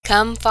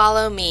"Come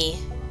follow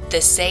me,"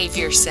 the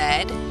Savior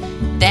said,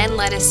 "then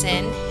let us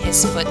in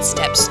his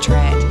footsteps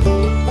tread.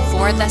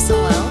 For thus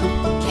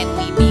alone can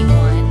we be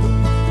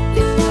one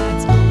with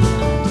God's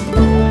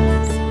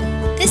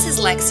own." This is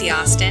Lexie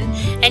Austin,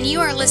 and you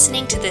are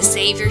listening to The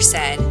Savior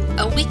Said,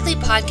 a weekly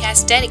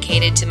podcast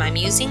dedicated to my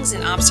musings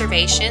and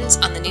observations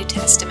on the New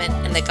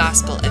Testament and the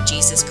Gospel of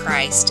Jesus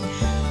Christ.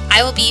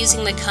 I will be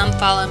using the Come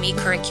Follow Me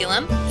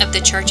curriculum of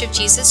the Church of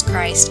Jesus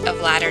Christ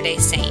of Latter-day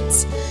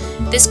Saints.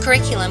 This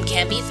curriculum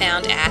can be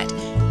found at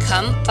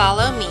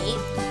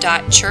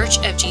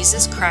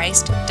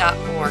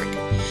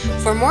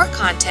comefollowme.churchofjesuschrist.org. For more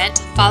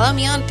content, follow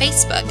me on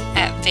Facebook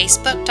at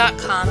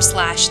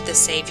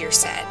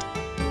facebook.com/thesavioursaid.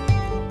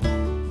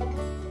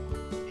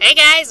 Hey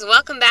guys,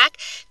 welcome back.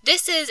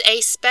 This is a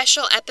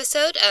special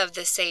episode of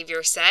The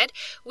Savior Said.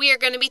 We are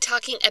going to be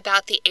talking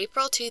about the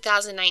April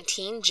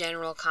 2019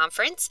 General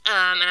Conference,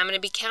 and I'm going to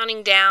be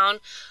counting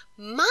down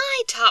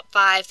my top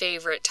 5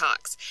 favorite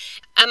talks.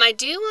 I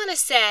do want to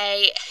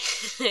say,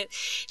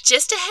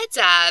 just a heads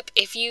up,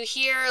 if you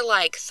hear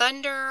like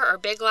thunder or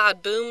big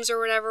loud booms or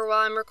whatever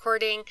while I'm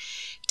recording,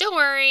 don't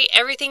worry,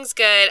 everything's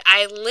good.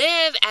 I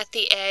live at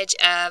the edge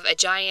of a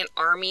giant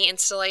army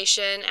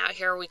installation out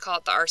here. We call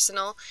it the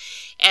Arsenal.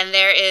 And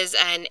there is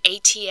an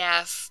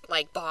ATF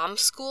like bomb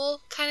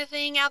school kind of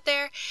thing out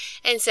there.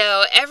 And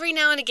so every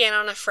now and again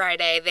on a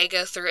Friday, they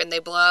go through and they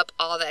blow up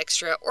all the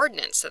extra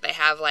ordnance that they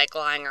have like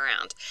lying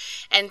around.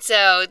 And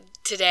so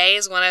today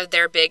is one of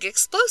their big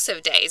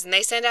explosive days, and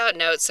they send out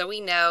notes so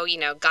we know,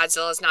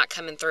 Godzilla's not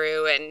coming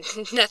through and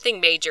nothing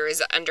major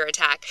is under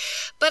attack.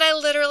 But I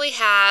literally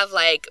have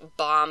like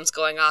bombs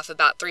going off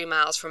about 3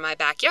 miles from my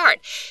backyard.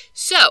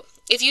 So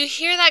if you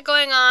hear that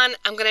going on,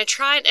 I'm going to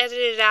try and edit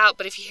it out,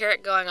 but if you hear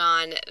it going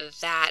on,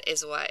 that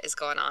is what is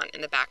going on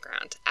in the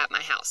background at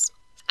my house.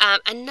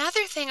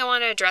 Another thing I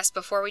want to address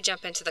before we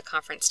jump into the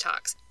conference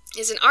talks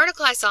is an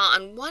article I saw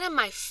on one of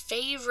my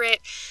favorite,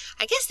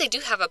 I guess they do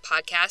have a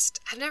podcast.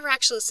 I've never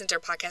actually listened to their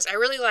podcast. I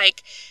really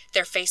like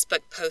their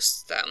Facebook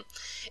posts though.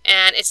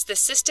 And it's the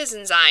Sisters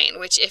in Zion,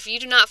 which if you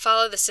do not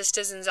follow the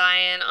Sisters in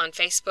Zion on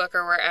Facebook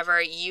or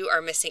wherever, you are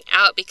missing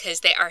out because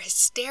they are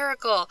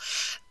hysterical.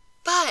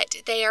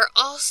 But they are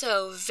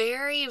also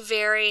very,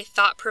 very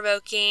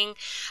thought-provoking,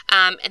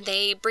 and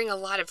they bring a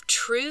lot of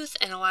truth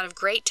and a lot of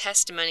great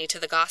testimony to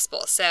the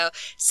gospel. So,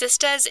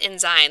 Sisters in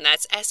Zion,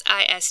 that's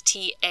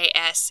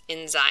Sistas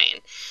in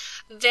Zion.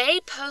 They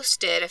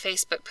posted a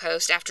Facebook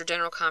post after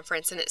General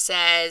Conference, and it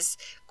says,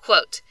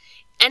 quote,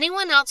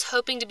 "Anyone else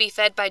hoping to be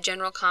fed by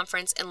General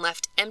Conference and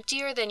left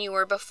emptier than you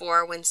were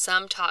before when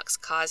some talks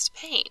caused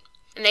pain?"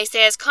 And they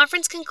say, as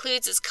conference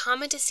concludes, it's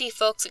common to see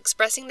folks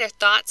expressing their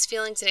thoughts,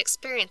 feelings, and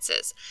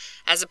experiences.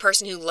 As a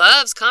person who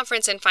loves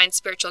conference and finds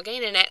spiritual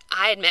gain in it,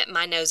 I admit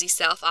my nosy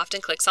self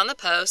often clicks on the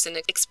post and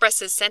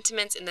expresses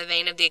sentiments in the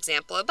vein of the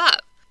example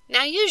above.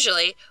 Now,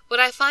 usually, what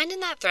I find in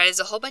that thread is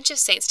a whole bunch of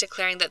saints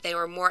declaring that they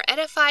were more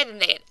edified than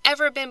they had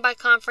ever been by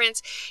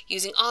conference,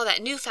 using all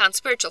that newfound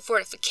spiritual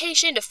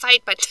fortification to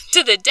fight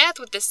to the death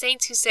with the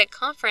saints who said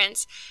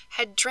conference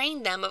had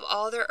drained them of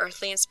all their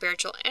earthly and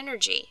spiritual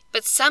energy,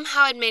 but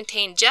somehow had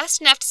maintained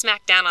just enough to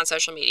smack down on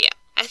social media.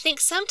 I think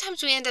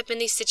sometimes we end up in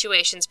these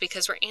situations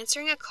because we're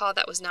answering a call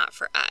that was not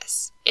for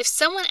us. If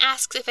someone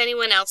asks if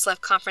anyone else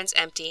left conference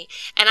empty,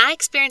 and I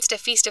experienced a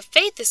feast of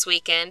faith this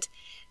weekend,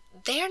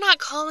 they are not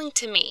calling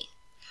to me.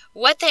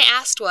 What they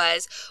asked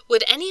was,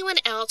 would anyone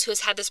else who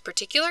has had this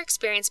particular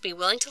experience be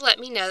willing to let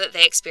me know that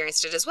they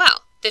experienced it as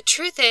well? The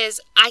truth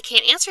is, I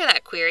can't answer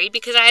that query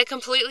because I had a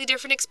completely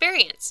different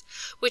experience,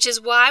 which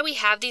is why we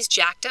have these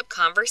jacked up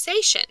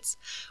conversations.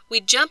 We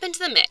jump into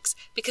the mix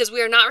because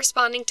we are not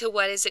responding to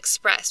what is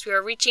expressed. We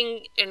are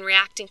reaching and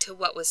reacting to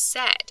what was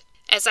said.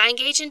 As I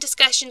engage in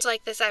discussions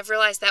like this, I've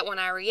realized that when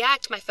I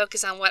react, my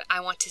focus on what I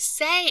want to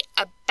say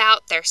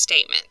about their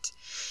statement.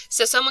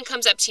 So someone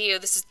comes up to you,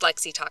 this is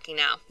Lexie talking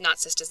now, not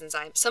Sisters in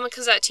Zion. Someone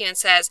comes up to you and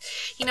says,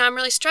 I'm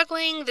really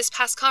struggling this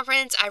past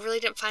conference. I really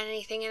didn't find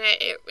anything in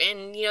it.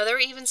 And there were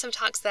even some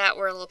talks that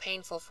were a little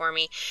painful for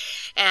me.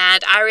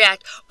 And I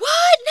react,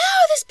 what?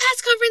 No, this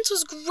past conference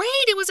was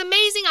great. It was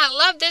amazing. I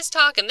loved this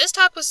talk. And this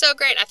talk was so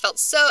great. I felt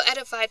so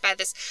edified by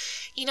this.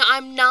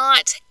 I'm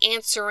not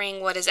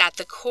answering what is at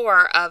the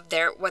core of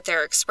what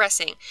they're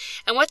expressing.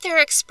 And what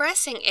they're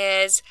expressing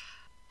is,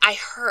 I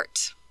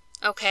hurt.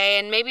 Okay,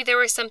 and maybe there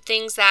were some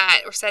things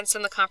that were said in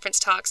some of the conference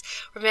talks,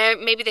 or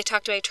maybe they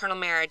talked about eternal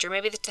marriage, or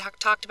maybe they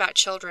talked about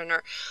children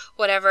or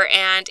whatever,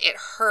 and it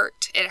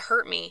hurt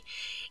me.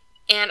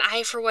 And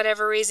I, for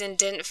whatever reason,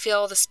 didn't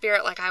feel the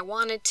Spirit like I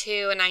wanted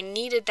to, and I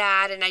needed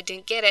that, and I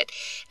didn't get it.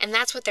 And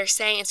that's what they're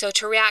saying. And so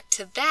to react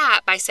to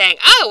that by saying,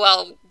 oh,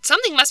 well,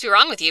 something must be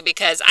wrong with you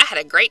because I had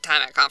a great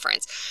time at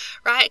conference,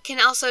 right,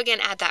 can also, again,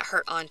 add that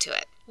hurt onto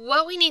it.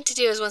 What we need to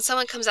do is when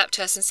someone comes up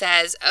to us and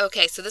says,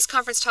 okay, so this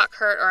conference talk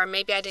hurt, or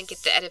maybe I didn't get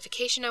the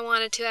edification I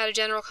wanted to at a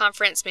general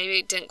conference, maybe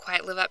it didn't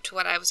quite live up to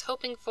what I was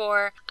hoping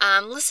for,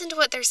 listen to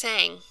what they're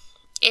saying.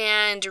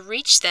 and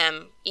reach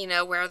them,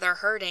 where they're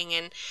hurting,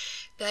 and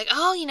be like,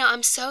 oh,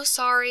 I'm so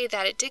sorry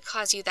that it did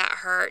cause you that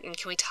hurt, and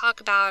can we talk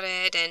about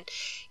it? And,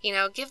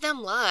 give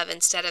them love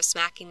instead of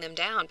smacking them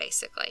down,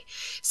 basically.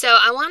 So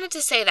I wanted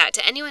to say that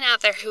to anyone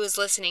out there who is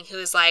listening, who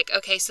is like,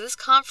 okay, so this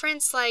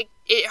conference, like,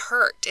 it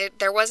hurt.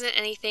 There wasn't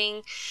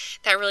anything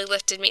that really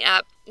lifted me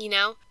up,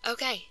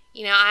 okay.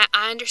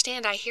 I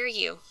understand. I hear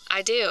you.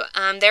 I do.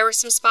 There were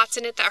some spots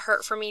in it that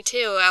hurt for me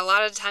too. A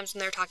lot of the times when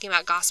they're talking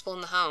about gospel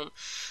in the home,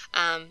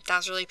 that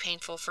was really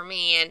painful for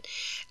me. And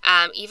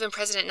even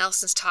President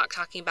Nelson's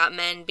talking about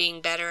men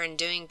being better and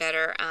doing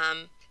better,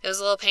 it was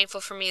a little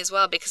painful for me as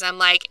well, because I'm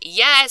like,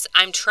 yes,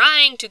 I'm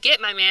trying to get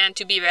my man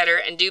to be better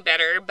and do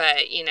better,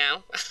 but,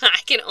 I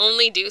can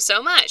only do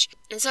so much.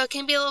 And so it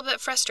can be a little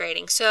bit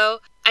frustrating.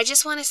 So I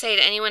just want to say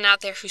to anyone out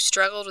there who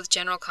struggled with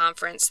General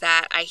Conference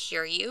that I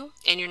hear you,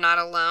 and you're not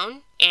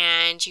alone,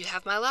 and you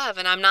have my love.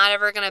 And I'm not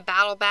ever going to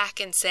battle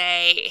back and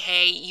say,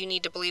 hey, you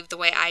need to believe the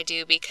way I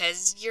do,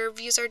 because your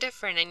views are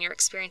different and your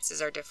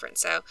experiences are different.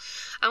 So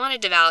I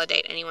wanted to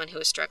validate anyone who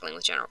is struggling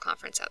with General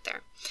Conference out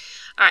there.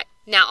 All right,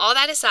 now all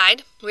that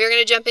aside, we're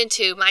going to jump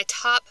into my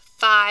top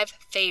 5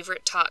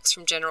 favorite talks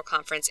from General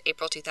Conference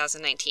April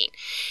 2019.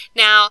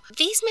 Now,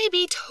 these may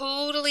be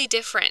totally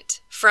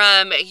different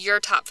from your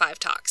top 5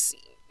 talks.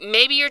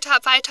 Maybe your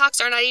top 5 talks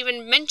are not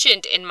even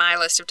mentioned in my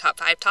list of top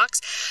 5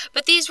 talks,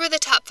 but these were the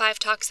top 5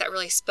 talks that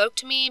really spoke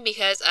to me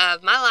because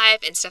of my life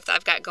and stuff that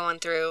I've got going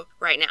through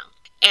right now.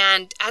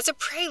 And as a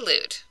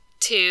prelude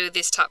to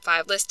this top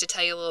 5 list, to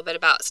tell you a little bit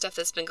about stuff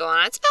that's been going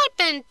on, it's about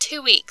been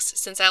 2 weeks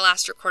since I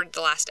last recorded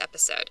the last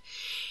episode.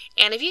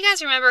 And if you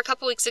guys remember, a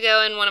couple weeks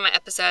ago in one of my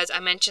episodes, I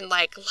mentioned,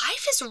 like,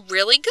 life is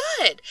really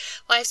good.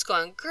 Life's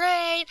going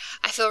great.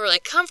 I feel really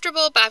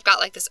comfortable, but I've got,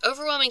 like, this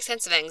overwhelming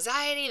sense of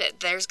anxiety that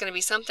there's going to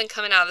be something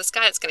coming out of the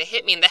sky that's going to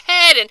hit me in the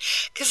head, and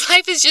because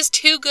life is just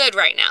too good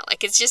right now.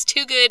 Like, it's just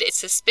too good. It's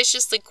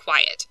suspiciously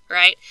quiet,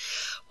 right?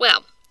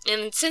 Well,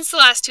 and since the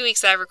last 2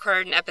 weeks that I've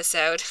recorded an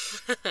episode,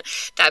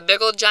 that big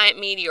old giant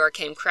meteor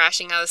came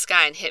crashing out of the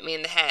sky and hit me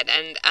in the head,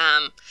 and,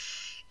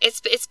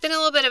 It's been a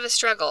little bit of a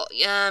struggle.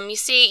 You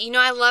see,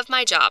 I love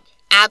my job.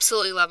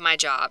 Absolutely love my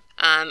job.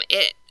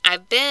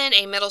 I've been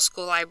a middle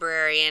school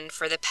librarian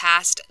for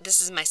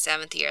this is my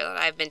 7th year that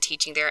I've been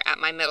teaching there at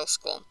my middle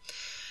school.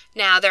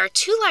 Now, there are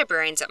 2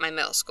 librarians at my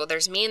middle school.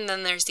 There's me and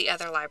then there's the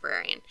other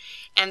librarian.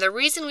 And the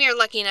reason we are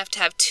lucky enough to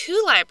have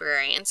 2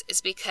 librarians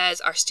is because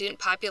our student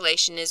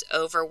population is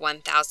over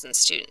 1,000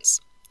 students.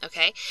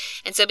 Okay?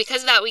 And so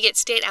because of that, we get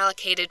state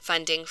allocated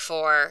funding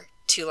for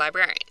 2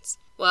 librarians.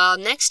 Well,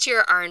 next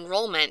year our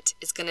enrollment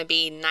is going to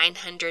be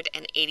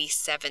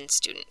 987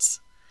 students.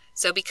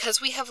 So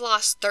because we have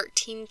lost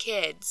 13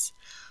 kids,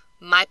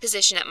 my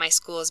position at my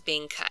school is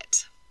being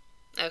cut.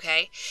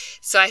 Okay?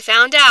 So I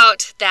found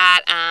out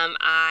that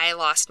I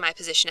lost my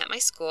position at my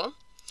school.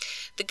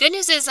 The good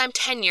news is I'm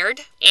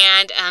tenured,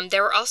 and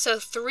there were also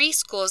 3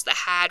 schools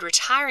that had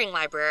retiring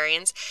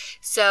librarians.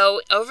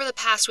 So over the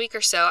past week or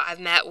so, I've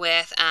met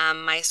with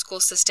my school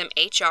system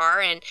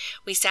HR, and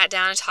we sat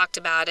down and talked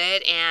about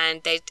it,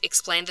 and they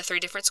explained the 3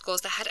 different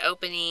schools that had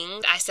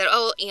openings. I said,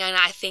 and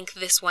I think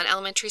this one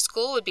elementary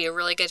school would be a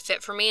really good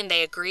fit for me, and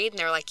they agreed, and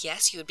they're like,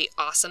 yes, you would be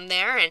awesome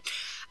there.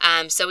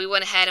 And so we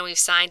went ahead and we've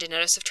signed a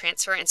notice of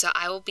transfer, and so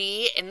I will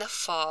be in the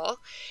fall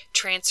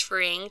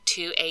transferring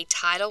to a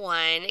Title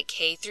I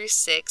K through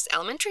 6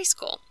 elementary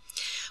school,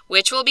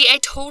 which will be a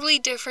totally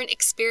different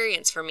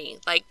experience for me,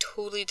 like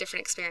totally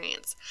different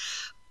experience.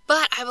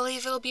 But I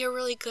believe it'll be a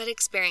really good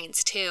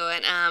experience too,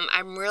 and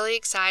I'm really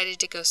excited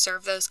to go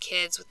serve those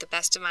kids with the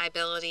best of my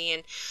ability,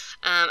 and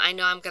I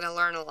know I'm going to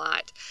learn a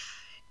lot.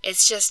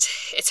 It's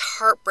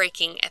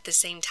heartbreaking at the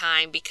same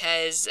time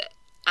because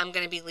I'm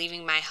going to be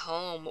leaving my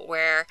home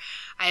where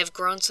I have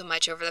grown so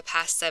much over the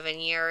past 7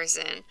 years,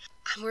 and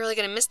I'm really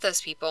going to miss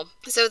those people.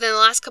 So then the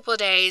last couple of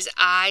days,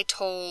 I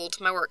told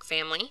my work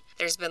family.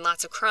 There's been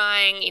lots of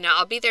crying.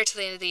 I'll be there till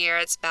the end of the year.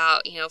 It's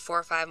about, 4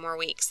 or 5 more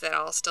weeks that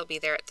I'll still be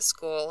there at the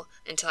school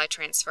until I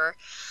transfer.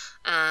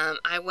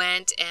 I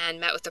went and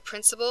met with the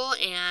principal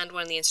and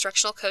one of the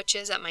instructional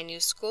coaches at my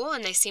new school,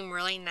 and they seem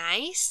really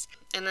nice.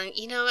 And then,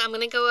 I'm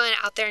going to go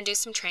out there and do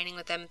some training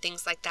with them and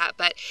things like that.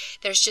 But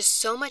there's just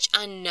so much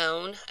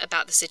unknown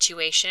about the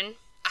situation.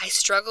 I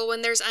struggle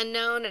when there's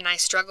unknown, and I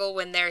struggle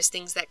when there's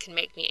things that can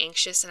make me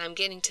anxious. And I'm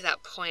getting to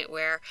that point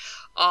where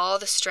all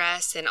the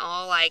stress and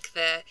all like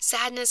the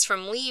sadness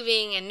from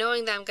leaving and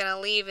knowing that I'm going to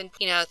leave and,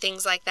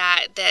 things like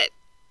that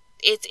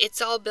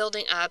it's all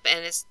building up,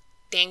 and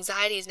the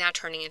anxiety is now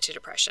turning into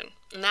depression.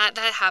 And that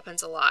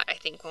happens a lot, I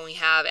think, when we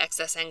have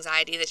excess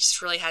anxiety that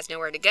just really has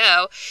nowhere to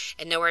go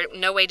and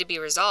no way to be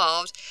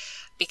resolved.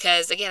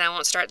 Because, again, I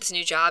won't start this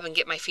new job and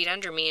get my feet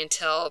under me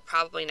until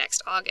probably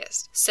next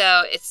August.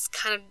 So it's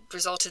kind of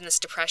resulted in this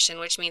depression,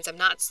 which means I'm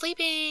not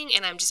sleeping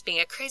and I'm just being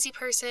a crazy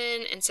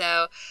person. And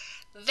so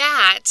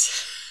that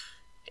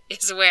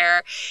is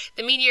where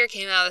the meteor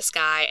came out of the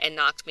sky and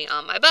knocked me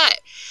on my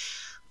butt.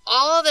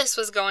 All this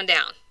was going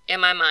down in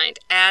my mind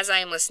as I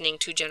am listening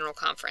to General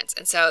Conference.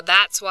 And so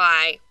that's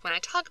why when I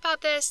talk about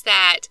this,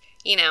 that's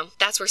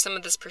where some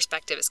of this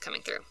perspective is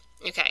coming through.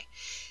 Okay,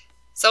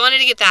 so I wanted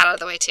to get that out of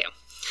the way too.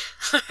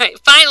 All right,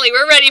 finally,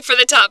 we're ready for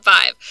the top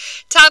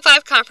 5. Top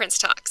 5 conference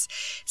talks.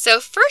 So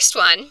first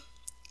one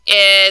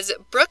is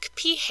Brooke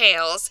P.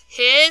 Hales,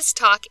 his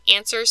talk,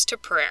 Answers to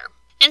Prayer.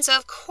 And so,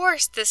 of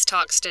course, this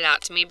talk stood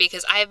out to me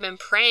because I have been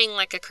praying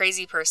like a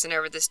crazy person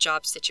over this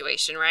job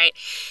situation, right?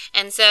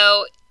 And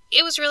so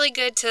it was really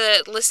good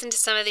to listen to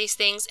some of these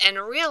things and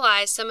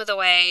realize some of the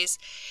ways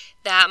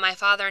that my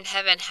Father in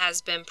Heaven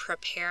has been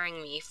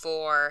preparing me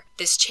for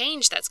this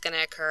change that's going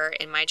to occur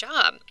in my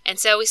job. And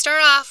so we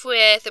start off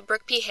with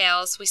Brooke P.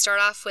 Hales. We start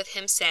off with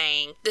him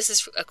saying, this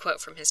is a quote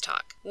from his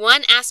talk,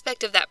 "One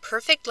aspect of that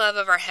perfect love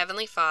of our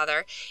Heavenly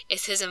Father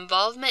is His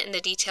involvement in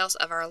the details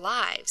of our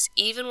lives,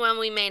 even when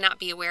we may not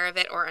be aware of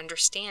it or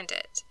understand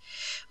it.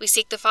 We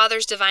seek the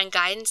Father's divine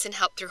guidance and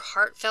help through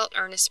heartfelt,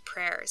 earnest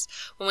prayers.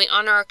 When we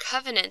honor our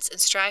covenants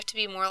and strive to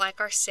be more like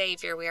our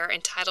Savior, we are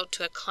entitled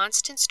to a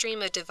constant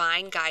stream of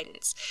divine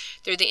guidance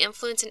through the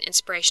influence and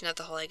inspiration of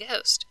the Holy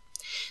Ghost.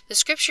 The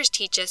Scriptures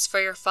teach us, for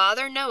your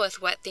Father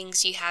knoweth what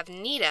things you have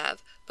need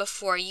of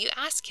before you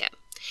ask Him.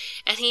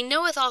 And He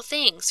knoweth all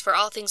things, for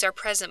all things are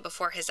present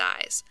before His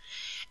eyes."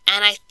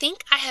 And I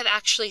think I have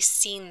actually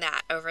seen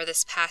that over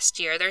this past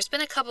year. There's been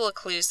a couple of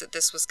clues that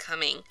this was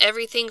coming.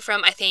 Everything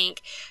from, I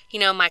think,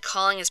 my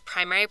calling as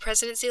primary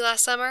presidency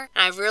last summer.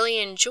 And I really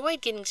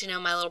enjoyed getting to know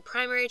my little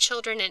primary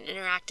children and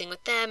interacting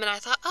with them. And I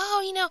thought,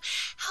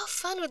 how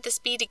fun would this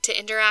be to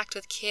interact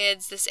with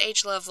kids this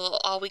age level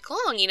all week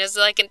long? As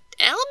like an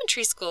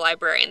elementary school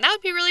librarian. That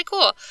would be really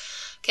cool.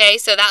 Okay,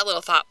 so that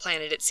little thought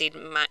planted its seed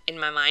in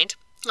my mind.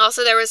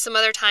 Also, there was some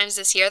other times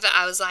this year that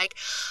I was like,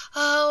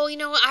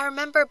 I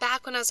remember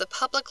back when I was a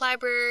public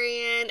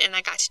librarian and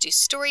I got to do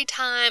story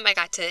time. I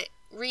got to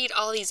read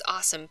all these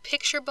awesome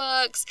picture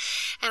books,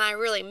 and I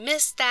really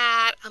missed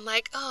that. I'm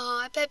like,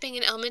 I bet being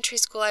an elementary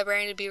school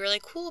librarian would be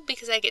really cool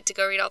because I get to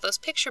go read all those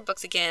picture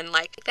books again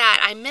like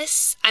that. I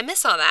miss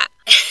all that.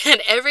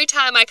 And every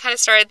time I kind of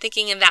started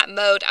thinking in that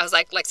mode, I was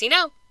like, Lexie,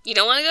 no. You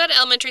don't want to go to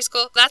elementary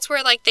school. That's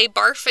where they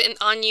barf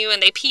on you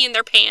and they pee in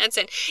their pants,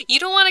 and you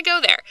don't want to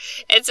go there.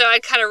 And so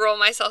I'd kind of roll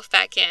myself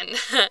back in.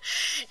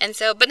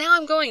 But now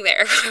I'm going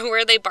there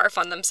where they barf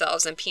on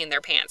themselves and pee in their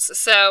pants.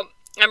 So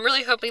I'm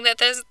really hoping that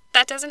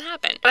that doesn't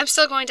happen. But I'm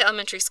still going to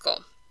elementary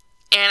school.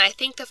 And I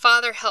think the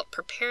Father helped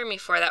prepare me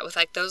for that with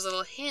those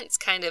little hints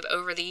kind of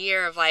over the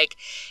year of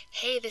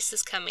hey, this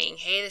is coming.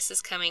 Hey, this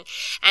is coming.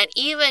 And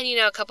even,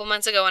 a couple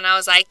months ago when I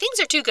was like,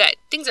 things are too good.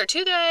 Things are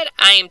too good.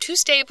 I am too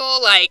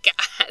stable.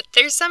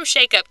 There's some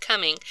shakeup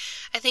coming.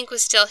 I think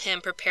was still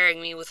Him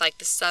preparing me with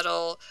the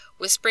subtle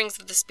whisperings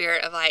of the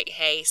Spirit of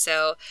hey,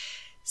 so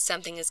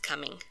something is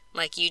coming.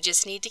 You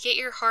just need to get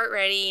your heart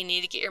ready. You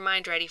need to get your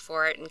mind ready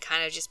for it and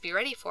kind of just be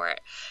ready for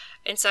it.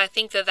 And so I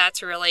think that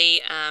that's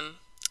really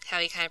how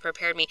He kind of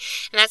prepared me.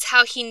 And that's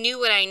how He knew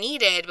what I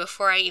needed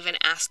before I even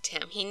asked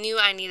Him. He knew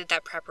I needed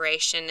that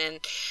preparation and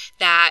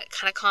that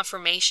kind of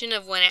confirmation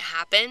of when it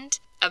happened,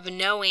 of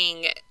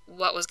knowing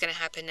what was going to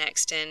happen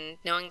next and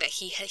knowing that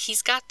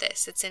He's got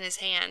this. It's in His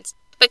hands.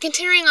 But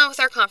continuing on with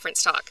our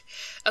conference talk.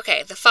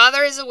 Okay, the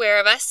Father is aware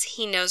of us.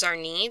 He knows our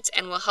needs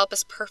and will help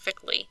us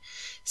perfectly.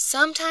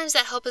 Sometimes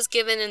that help is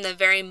given in the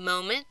very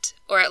moment,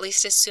 or at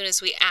least as soon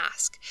as we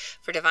ask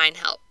for divine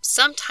help.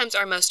 Sometimes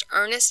our most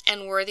earnest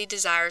and worthy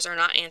desires are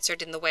not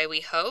answered in the way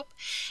we hope,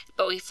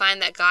 but we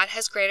find that God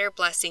has greater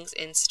blessings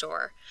in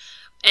store.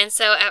 And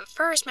so at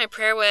first my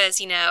prayer was,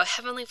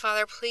 Heavenly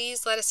Father,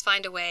 please let us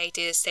find a way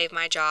to save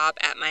my job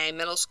at my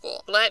middle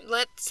school.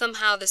 Let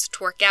somehow this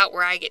work out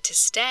where I get to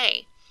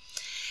stay.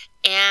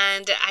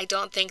 And I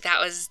don't think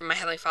that was my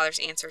Heavenly Father's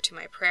answer to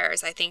my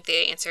prayers. I think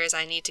the answer is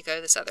I need to go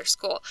to this other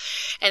school.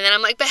 And then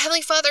I'm like, but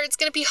Heavenly Father, it's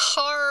going to be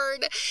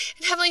hard.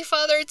 And Heavenly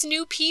Father, it's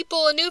new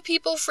people. And new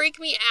people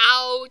freak me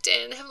out.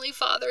 And Heavenly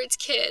Father, it's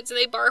kids. And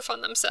they barf on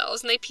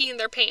themselves. And they pee in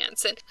their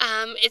pants. And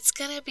it's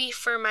going to be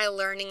for my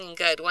learning and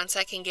good once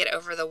I can get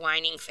over the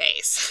whining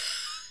phase.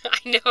 I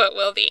know it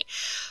will be.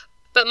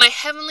 But my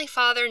Heavenly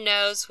Father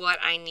knows what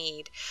I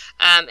need.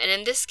 And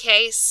in this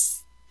case,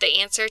 the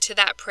answer to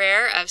that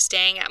prayer of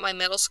staying at my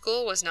middle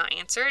school was not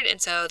answered,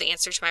 and so the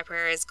answer to my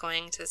prayer is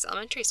going to this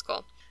elementary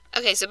school.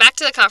 Okay, so back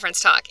to the conference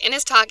talk. In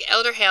his talk,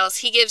 Elder Hales,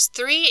 he gives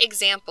 3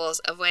 examples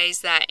of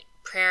ways that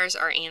prayers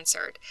are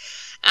answered.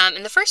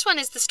 And the first one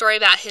is the story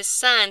about his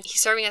son.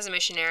 He's serving as a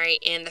missionary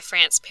in the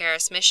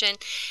France-Paris mission,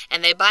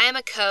 and they buy him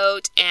a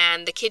coat,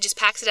 and the kid just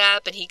packs it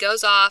up, and he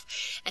goes off,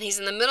 and he's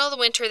in the middle of the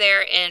winter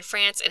there in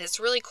France, and it's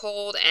really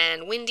cold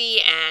and windy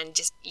and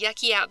just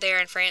yucky out there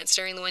in France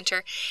during the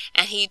winter,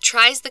 and he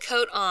tries the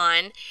coat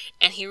on,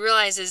 and he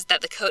realizes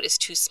that the coat is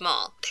too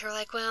small. They were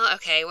like, well,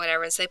 okay,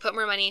 whatever. So they put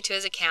more money into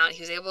his account.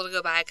 He was able to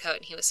go buy a coat,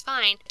 and he was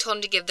fine. Told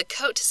him to give the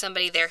coat to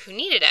somebody there who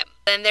needed it.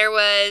 Then there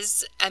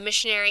was a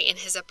missionary in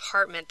his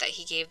apartment that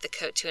he gave the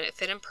coat to, and it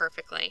fit him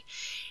perfectly.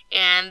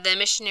 And the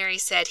missionary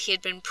said he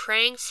had been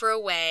praying for a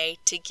way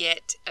to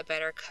get a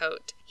better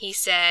coat. He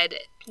said,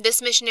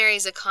 this missionary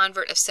is a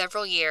convert of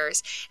several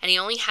years, and he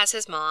only has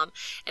his mom,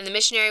 and the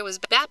missionary was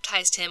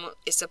baptized him,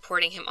 is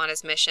supporting him on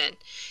his mission.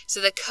 So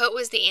the coat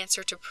was the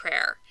answer to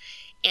prayer.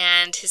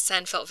 And his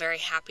son felt very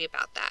happy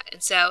about that.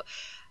 And so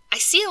I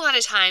see a lot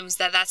of times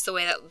that that's the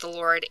way that the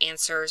Lord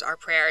answers our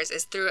prayers,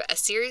 is through a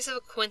series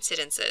of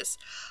coincidences.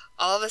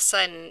 All of a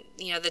sudden,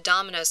 the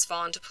dominoes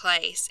fall into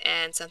place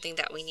and something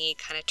that we need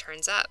kind of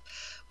turns up,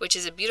 which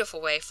is a beautiful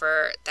way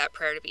for that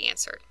prayer to be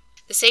answered.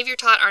 The Savior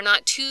taught, "Are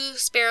not 2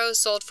 sparrows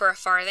sold for a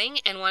farthing,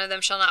 and one of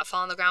them shall not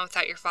fall on the ground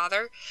without your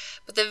Father?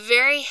 But the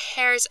very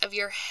hairs of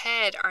your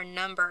head are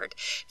numbered.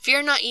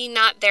 Fear not ye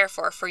not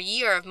therefore, for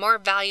ye are of more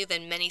value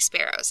than many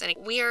sparrows." And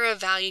we are of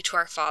value to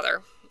our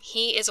Father.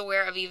 He is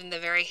aware of even the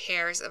very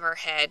hairs of our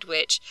head,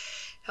 which,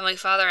 Heavenly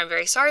Father, I'm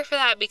very sorry for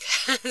that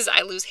because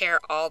I lose hair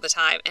all the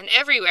time and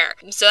everywhere.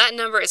 So that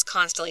number is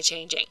constantly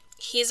changing.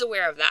 He's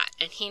aware of that,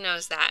 and he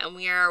knows that, and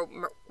we are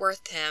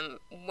worth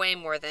him way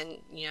more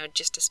than,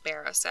 just a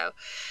sparrow. So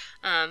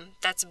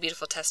that's a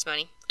beautiful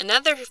testimony.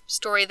 Another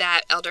story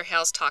that Elder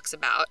Hales talks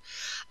about,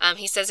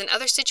 he says, "In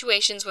other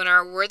situations when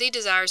our worthy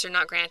desires are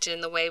not granted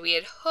in the way we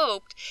had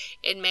hoped,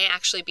 it may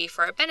actually be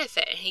for our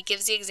benefit." And he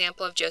gives the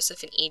example of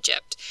Joseph in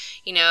Egypt.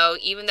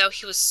 Even though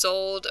he was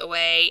sold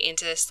away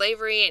into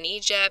slavery in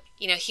Egypt,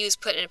 he was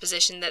put in a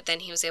position that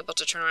then he was able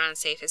to turn around and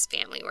save his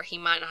family, where he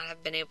might not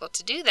have been able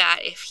to do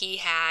that if he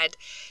had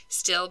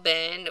still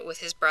been with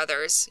his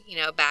brothers,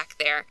 back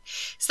there.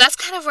 So that's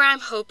kind of where I'm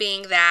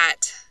hoping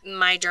that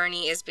my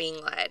journey is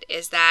being led,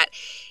 is that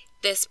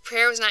this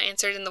prayer was not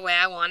answered in the way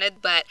I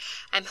wanted, but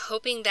I'm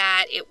hoping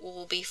that it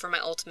will be for my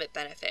ultimate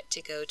benefit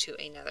to go to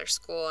another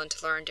school and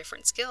to learn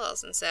different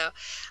skills. And so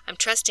I'm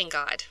trusting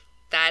God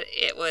that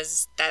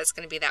it's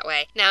going to be that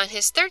way. Now, in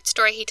his third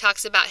story, he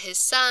talks about his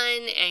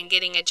son and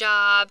getting a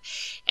job,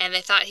 and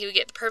they thought he would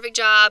get the perfect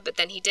job, but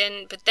then he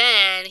didn't. But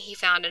then he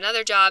found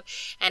another job,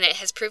 and it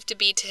has proved to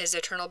be to his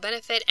eternal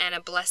benefit and a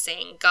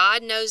blessing.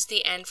 God knows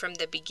the end from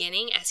the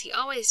beginning, as he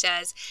always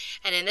does,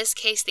 and in this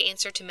case, the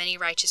answer to many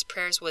righteous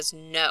prayers was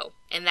no,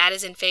 and that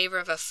is in favor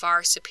of a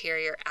far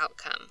superior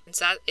outcome. And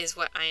so that is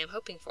what I am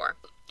hoping for.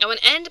 I want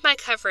to end my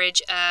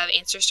coverage of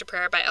Answers to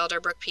Prayer by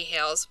Elder Brooke P.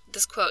 Hales.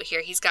 This quote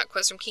here, he's got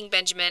quotes from King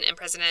Benjamin and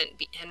President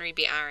Henry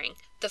B. Eyring.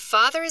 "The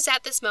Father is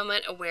at this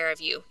moment aware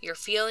of you, your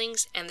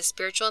feelings, and the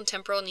spiritual and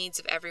temporal needs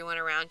of everyone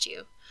around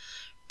you.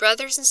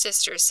 Brothers and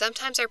sisters,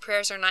 sometimes our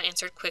prayers are not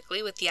answered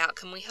quickly with the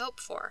outcome we hope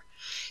for.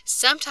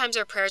 Sometimes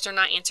our prayers are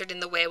not answered in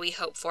the way we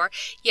hope for,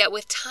 yet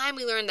with time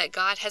we learn that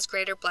God has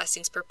greater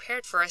blessings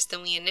prepared for us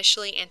than we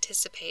initially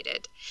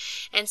anticipated.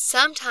 And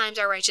sometimes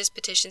our righteous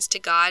petitions to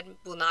God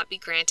will not be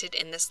granted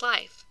in this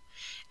life.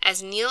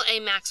 As Neil A.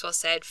 Maxwell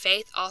said,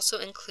 faith also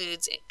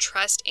includes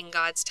trust in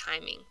God's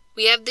timing.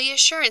 We have the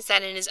assurance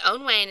that in his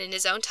own way and in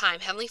his own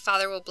time, Heavenly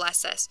Father will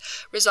bless us,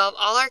 resolve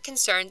all our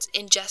concerns,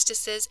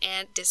 injustices,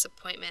 and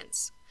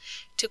disappointments.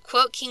 To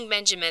quote King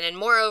Benjamin, and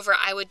moreover,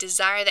 I would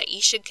desire that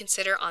ye should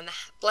consider on the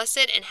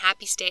blessed and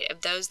happy state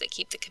of those that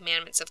keep the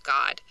commandments of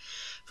God.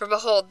 For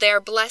behold, they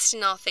are blessed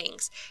in all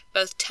things,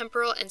 both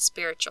temporal and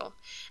spiritual.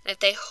 And if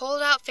they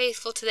hold out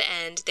faithful to the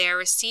end, they are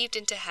received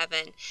into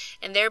heaven,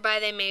 and thereby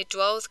they may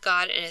dwell with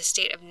God in a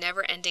state of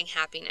never-ending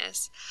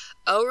happiness.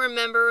 Oh,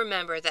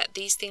 remember that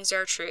these things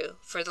are true,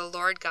 for the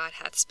Lord God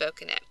hath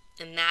spoken it."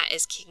 And that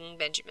is King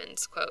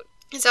Benjamin's quote.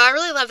 And so I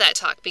really love that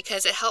talk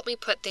because it helped me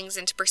put things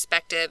into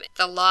perspective.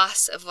 The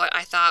loss of what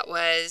I thought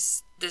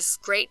was this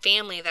great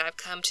family that I've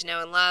come to know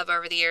and love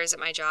over the years at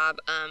my job,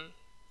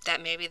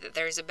 that maybe that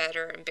there's a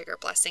better and bigger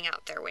blessing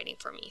out there waiting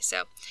for me.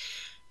 So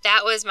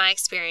that was my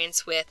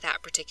experience with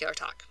that particular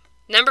talk.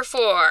 Number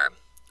 4,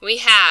 we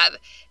have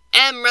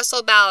M.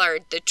 Russell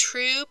Ballard, The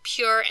True,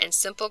 Pure, and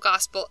Simple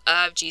Gospel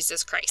of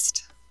Jesus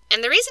Christ.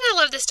 And the reason I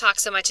love this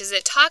talk so much is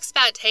it talks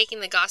about taking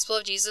the gospel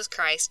of Jesus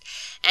Christ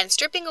and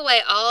stripping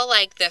away all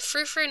like the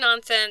frou-frou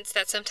nonsense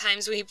that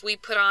sometimes we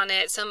put on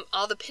it,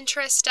 all the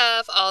Pinterest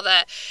stuff, all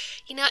the,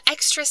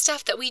 extra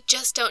stuff that we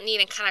just don't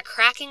need, and kind of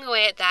cracking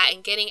away at that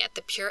and getting at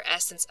the pure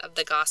essence of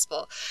the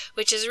gospel,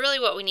 which is really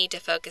what we need to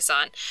focus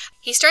on.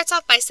 He starts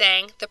off by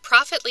saying, "The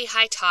prophet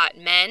Lehi taught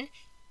men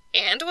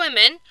and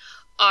women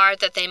are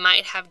that they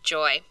might have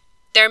joy.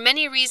 There are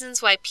many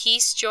reasons why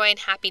peace, joy, and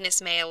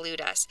happiness may elude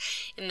us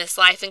in this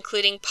life,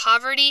 including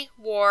poverty,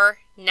 war,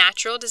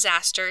 natural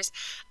disasters,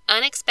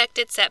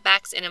 unexpected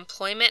setbacks in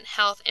employment,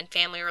 health, and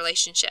family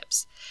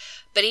relationships.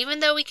 But even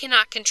though we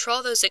cannot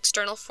control those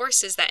external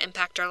forces that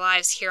impact our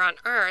lives here on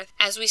earth,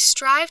 as we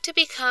strive to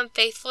become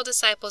faithful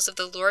disciples of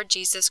the Lord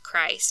Jesus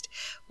Christ,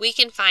 we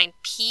can find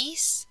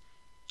peace,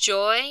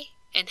 joy,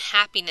 and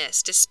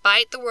happiness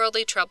despite the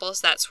worldly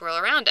troubles that swirl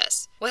around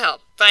us."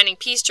 Well, finding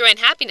peace, joy, and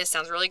happiness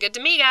sounds really good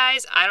to me,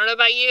 guys. I don't know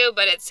about you,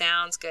 but it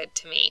sounds good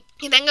to me.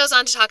 He then goes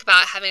on to talk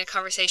about having a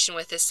conversation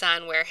with his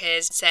son where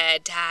his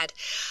said, "Dad,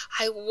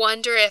 I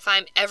wonder if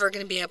I'm ever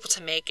going to be able to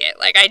make it.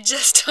 I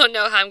just don't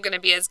know how I'm going to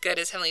be as good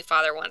as Heavenly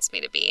Father wants me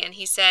to be." And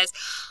he says,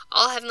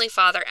 "All Heavenly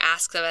Father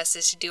asks of us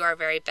is to do our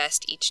very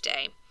best each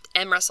day."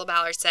 M. Russell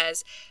Ballard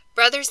says,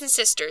 "Brothers and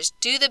sisters,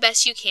 do the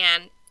best you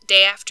can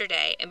day after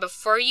day, and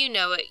before you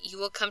know it, you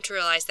will come to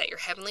realize that your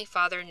Heavenly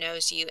Father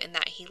knows you and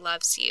that He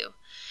loves you.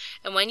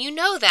 And when you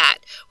know that,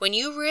 when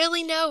you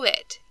really know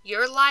it,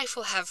 your life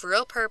will have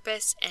real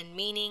purpose and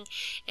meaning,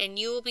 and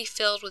you will be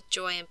filled with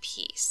joy and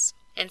peace.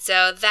 And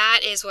so that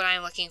is what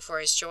I'm looking for,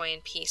 is joy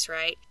and peace,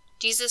 right?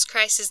 Jesus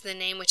Christ is the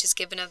name which is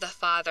given of the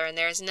Father, and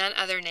there is none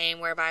other name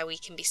whereby we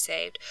can be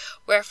saved.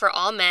 Wherefore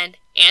all men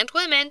and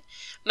women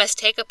must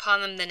take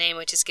upon them the name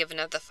which is given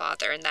of the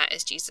Father, and that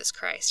is Jesus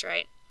Christ,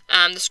 right?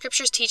 The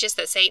scriptures teach us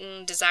that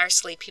Satan desires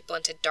to lead people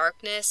into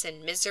darkness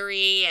and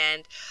misery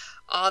and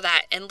all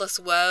that endless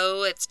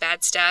woe. It's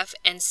bad stuff.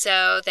 And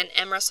so then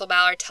M. Russell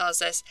Ballard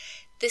tells us,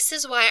 this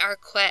is why our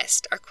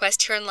quest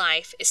here in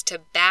life, is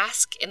to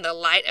bask in the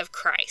light of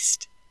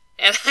Christ.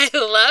 And I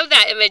love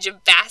that image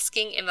of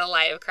basking in the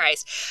light of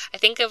Christ. I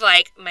think of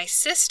like my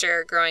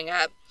sister growing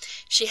up.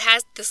 She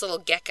has this little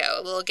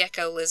gecko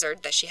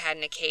lizard that she had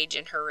in a cage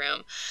in her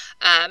room.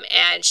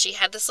 And she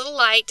had this little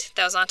light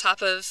that was on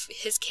top of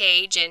his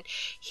cage, and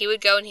he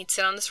would go and he'd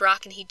sit on this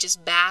rock and he'd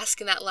just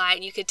bask in that light,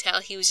 and you could tell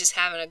he was just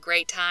having a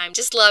great time,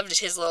 just loved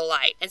his little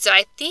light. And so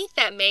I think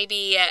that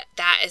maybe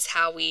that is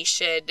how we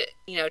should,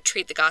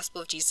 treat the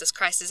gospel of Jesus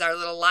Christ, as our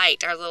little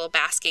light, our little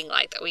basking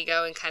light that we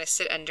go and kind of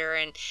sit under,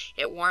 and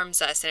it warms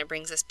us and it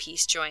brings us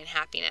peace, joy, and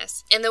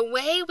happiness. And the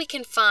way we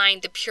can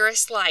find the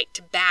purest light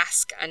to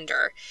bask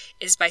under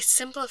is by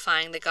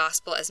simplifying the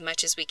gospel as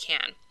much as we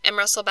can. M.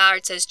 Russell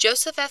Ballard says,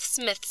 Joseph F.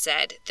 Smith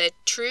said, the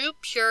true,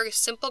 pure,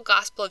 simple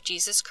gospel of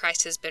Jesus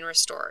Christ has been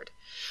restored.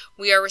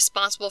 We are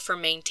responsible for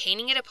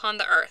maintaining it upon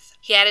the earth.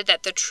 He added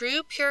that the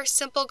true, pure,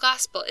 simple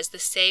gospel is the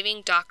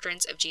saving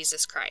doctrines of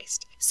Jesus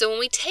Christ. So when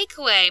we take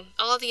away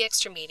all the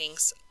extra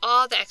meetings,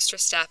 all the extra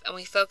stuff, and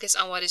we focus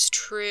on what is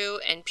true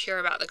and pure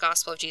about the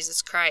gospel of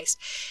Jesus Christ,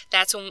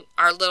 that's when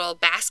our little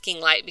basking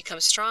light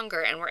becomes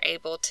stronger and we're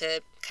able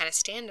to kind of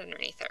stand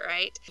underneath it,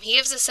 right? He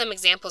gives us some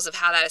examples of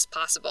how that is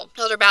possible.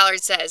 Elder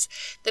Ballard says,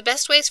 the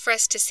best ways for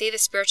us to see the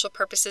spiritual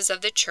purposes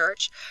of the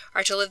church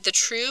are to live the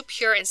true,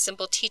 pure, and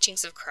simple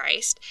teachings of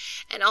Christ,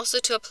 and also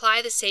to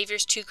apply the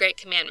Savior's 2 great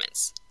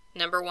commandments.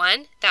 Number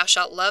 1, thou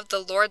shalt love the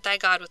Lord thy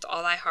God with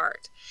all thy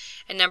heart.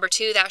 And number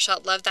 2, thou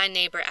shalt love thy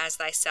neighbor as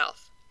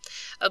thyself.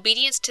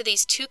 Obedience to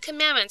these 2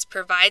 commandments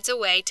provides a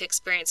way to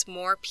experience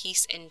more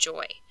peace and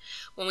joy.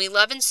 When we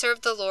love and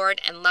serve the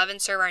Lord and love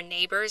and serve our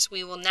neighbors,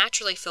 we will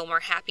naturally feel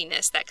more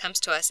happiness that comes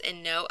to us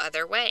in no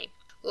other way.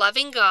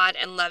 Loving God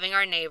and loving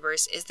our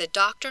neighbors is the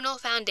doctrinal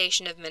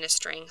foundation of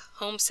ministering,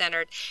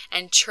 home-centered,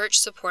 and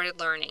church-supported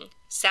learning,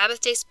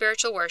 Sabbath-day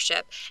spiritual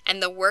worship,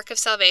 and the work of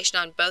salvation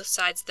on both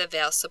sides of the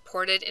veil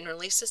supported in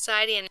Relief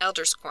Society and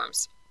Elders'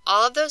 Quorums.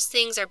 All of those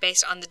things are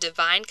based on the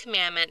divine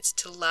commandments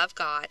to love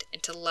God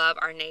and to love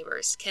our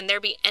neighbors. Can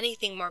there be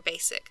anything more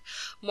basic,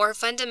 more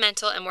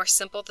fundamental, and more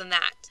simple than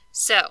that?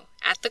 So,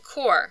 at the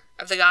core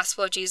of the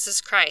gospel of Jesus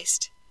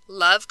Christ,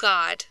 love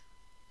God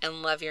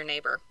and love your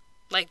neighbor.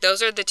 Like,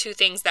 those are the 2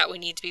 things that we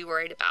need to be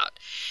worried about.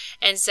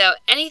 And so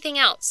anything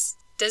else,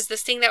 does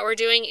this thing that we're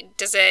doing,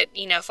 does it,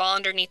 fall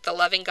underneath the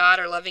loving God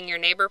or loving your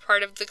neighbor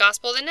part of the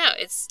gospel? Then no,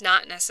 it's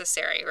not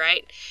necessary,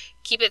 right?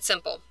 Keep it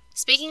simple.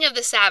 Speaking of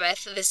the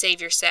Sabbath, the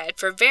Savior said,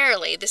 for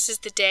verily this is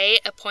the day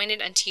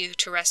appointed unto you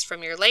to rest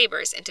from your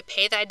labors, and to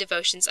pay thy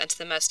devotions unto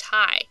the Most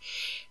High.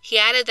 He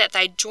added that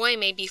thy joy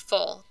may be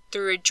full.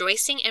 Through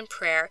rejoicing and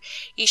prayer,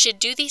 you should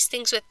do these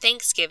things with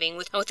thanksgiving,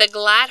 with a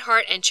glad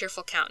heart and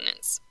cheerful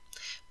countenance.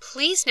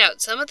 Please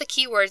note, some of the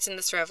key words in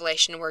this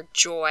revelation were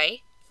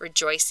joy,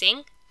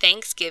 rejoicing,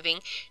 thanksgiving,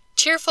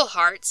 cheerful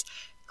hearts,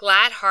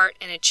 glad heart,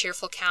 and a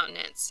cheerful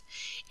countenance.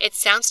 It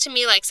sounds to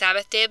me like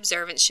Sabbath day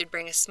observance should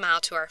bring a smile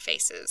to our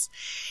faces.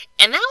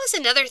 And that was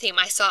another theme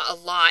I saw a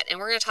lot, and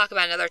we're going to talk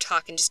about another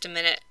talk in just a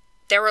minute.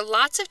 There were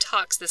lots of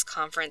talks this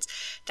conference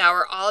that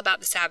were all about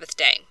the Sabbath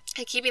day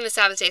and keeping the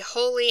Sabbath day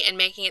holy and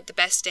making it the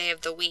best day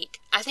of the week.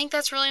 I think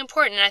that's really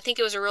important, and I think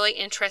it was a really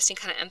interesting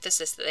kind of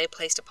emphasis that they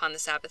placed upon the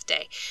Sabbath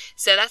day.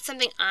 So that's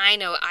something I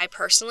know I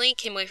personally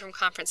came away from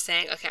conference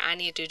saying, okay, I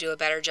need to do a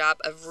better job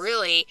of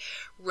really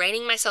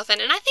reining myself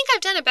in. And I think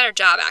I've done a better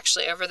job,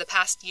 actually, over the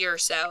past year or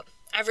so.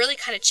 I've really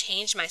kind of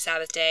changed my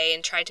Sabbath day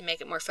and tried to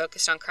make it more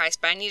focused on Christ,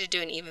 but I need to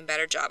do an even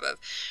better job of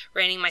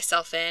reining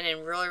myself in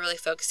and really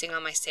focusing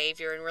on my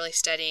Savior and really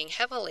studying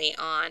heavily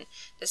on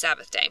the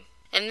Sabbath day.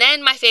 And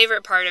then my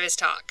favorite part of his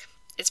talk.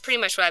 It's pretty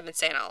much what I've been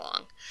saying all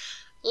along.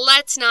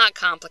 Let's not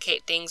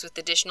complicate things with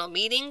additional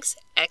meetings,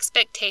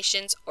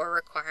 expectations, or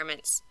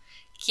requirements.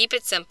 Keep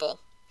it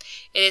simple.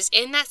 It is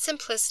in that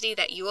simplicity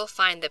that you will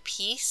find the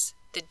peace,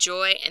 the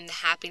joy, and the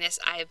happiness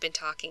I have been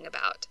talking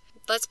about.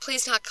 Let's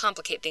please not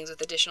complicate things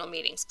with additional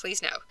meetings.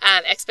 Please no.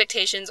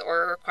 Expectations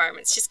or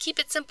requirements. Just keep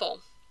it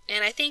simple.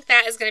 And I think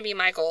that is going to be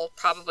my goal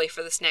probably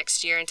for this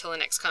next year until the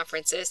next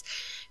conference is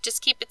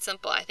just keep it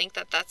simple. I think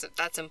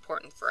that's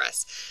important for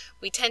us.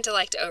 We tend to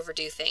like to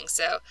overdo things,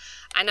 so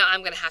I know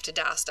I'm going to have to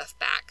dial stuff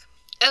back.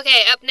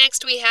 Okay, up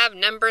next we have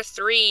number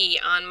 3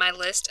 on my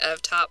list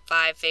of top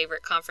 5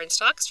 favorite conference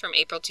talks from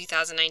April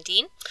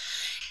 2019.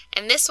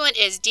 And this one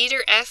is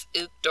Dieter F.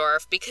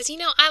 Uchtdorf, because,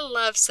 I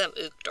love some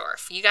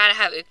Uchtdorf. You got to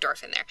have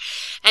Uchtdorf in there.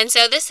 And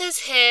so this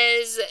is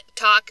his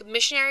talk,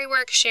 Missionary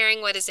Work,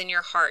 Sharing What is in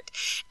Your Heart.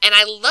 And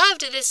I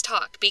loved this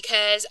talk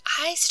because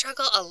I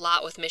struggle a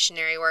lot with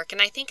missionary work, and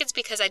I think it's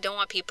because I don't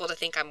want people to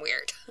think I'm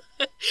weird.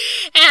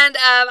 And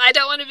I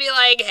don't want to be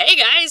like, hey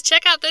guys,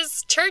 check out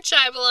this church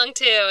I belong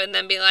to, and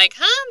then be like,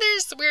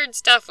 there's weird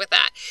stuff with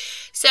that.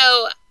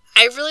 So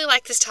I really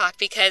like this talk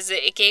because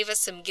it gave us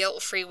some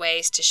guilt-free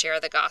ways to share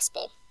the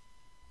gospel.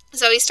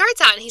 So he starts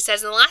out and he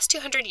says, in the last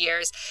 200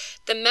 years,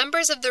 the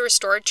members of the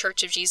restored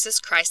Church of Jesus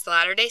Christ, the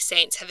Latter-day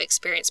Saints, have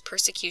experienced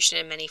persecution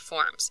in many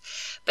forms.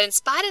 But in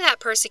spite of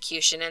that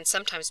persecution, and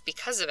sometimes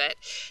because of it,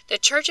 the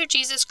Church of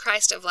Jesus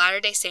Christ of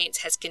Latter-day Saints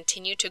has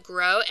continued to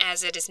grow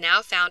as it is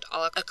now found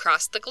all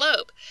across the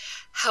globe.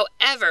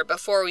 However,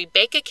 before we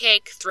bake a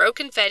cake, throw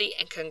confetti,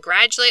 and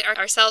congratulate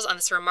ourselves on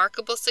this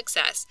remarkable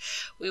success,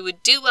 we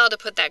would do well to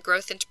put that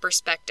growth into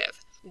perspective.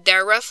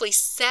 There are roughly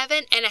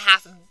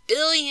 7.5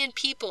 billion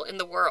people in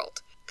the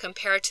world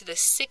compared to the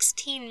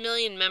 16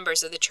 million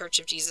members of the Church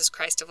of Jesus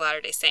Christ of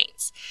Latter-day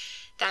Saints.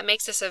 That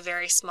makes us a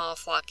very small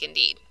flock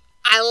indeed.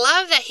 I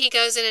love that he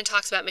goes in and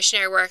talks about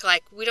missionary work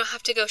like we don't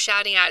have to go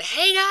shouting out,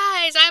 hey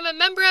guys, I'm a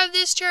member of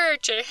this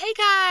church, or hey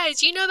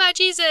guys, you know about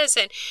Jesus.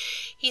 And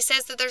he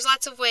says that there's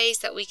lots of ways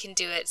that we can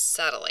do it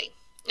subtly.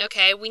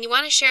 Okay, we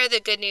want to share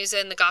the good news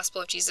and the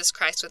gospel of Jesus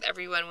Christ with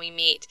everyone we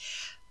meet.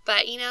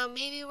 But,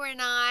 maybe we're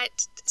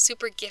not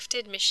super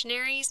gifted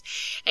missionaries.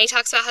 And he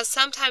talks about how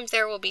sometimes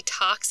there will be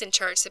talks in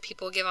church that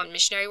people give on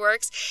missionary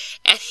works.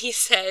 And he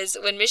says,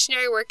 when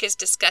missionary work is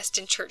discussed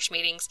in church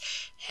meetings,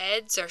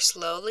 heads are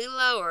slowly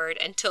lowered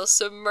until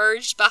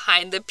submerged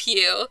behind the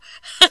pew.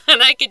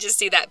 And I could just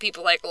see that,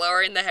 people like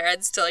lowering the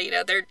heads till,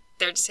 they're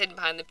just hidden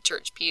behind the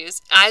church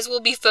pews. Eyes will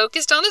be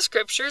focused on the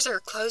scriptures or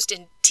closed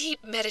in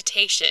deep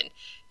meditation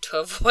to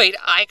avoid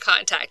eye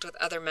contact with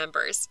other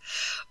members.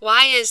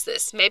 Why is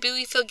this? Maybe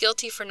we feel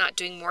guilty for not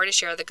doing more to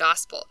share the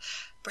gospel.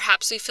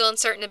 Perhaps we feel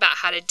uncertain about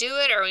how to do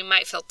it, or we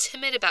might feel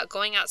timid about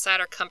going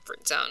outside our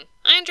comfort zone.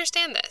 I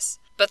understand this.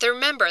 But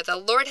remember, the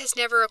Lord has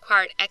never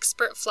required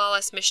expert,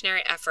 flawless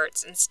missionary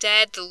efforts.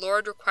 Instead, the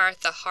Lord requires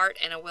the heart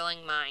and a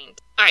willing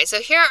mind. All right, so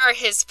here are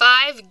his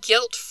 5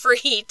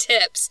 guilt-free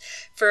tips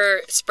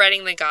for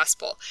spreading the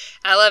gospel.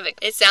 I love it.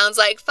 It sounds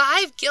like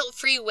 5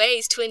 guilt-free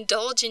ways to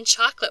indulge in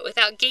chocolate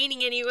without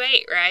gaining any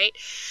weight, right?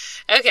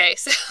 Okay,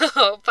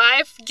 so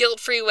 5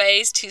 guilt-free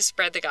ways to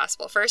spread the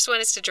gospel. First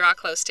one is to draw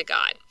close to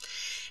God.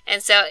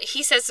 And so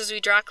he says as we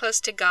draw close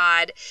to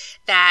God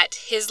that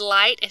his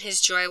light and his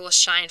joy will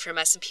shine from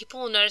us, and people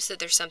will notice that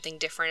there's something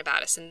different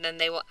about us, and then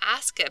they will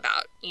ask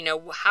about,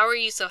 how are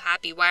you so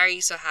happy? Why are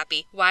you so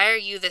happy? Why are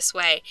you this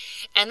way?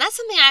 And that's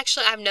something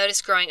I've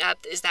noticed growing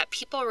up, is that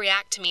people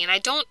react to me, and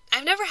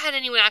I've never had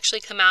anyone actually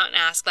come out and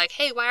ask like,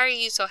 hey, why are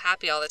you so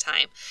happy all the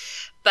time?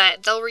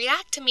 But they'll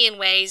react to me in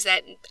ways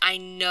that I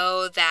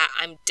know that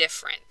I'm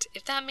different,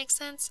 if that makes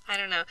sense. I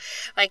don't know.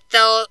 Like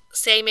they'll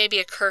say maybe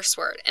a curse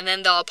word and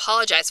then they'll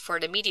apologize for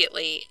it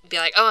immediately. Be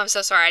like, oh, I'm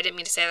so sorry. I didn't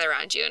mean to say that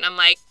around you. And I'm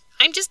like,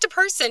 I'm just a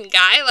person,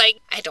 guy.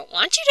 Like, I don't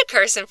want you to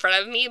curse in front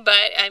of me,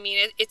 but I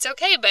mean, it's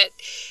okay. And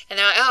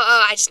they're like,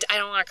 I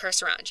don't want to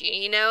curse around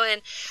you,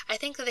 And I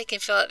think that they can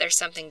feel that there's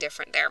something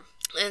different there.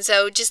 And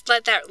so just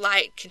let that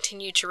light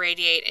continue to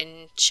radiate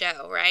and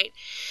show, right?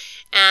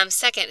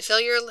 Second, fill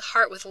your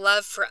heart with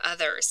love for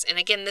others. And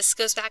again, this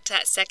goes back to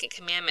that second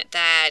commandment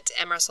that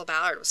M. Russell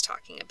Ballard was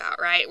talking about,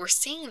 right? We're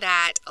seeing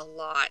that a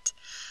lot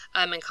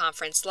in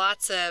conference.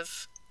 Lots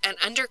of an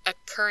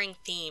underoccurring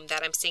theme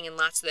that I'm seeing in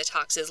lots of the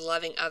talks is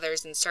loving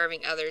others and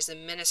serving others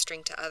and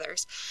ministering to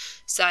others.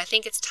 So I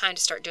think it's time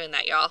to start doing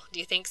that, y'all. Do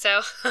you think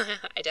so?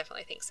 I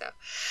definitely think so.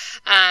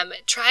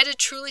 Try to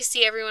truly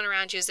see everyone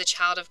around you as a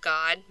child of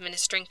God,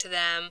 ministering to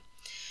them.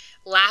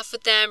 Laugh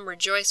with them,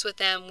 rejoice with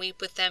them,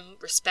 weep with them,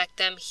 respect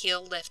them,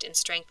 heal, lift, and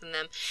strengthen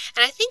them.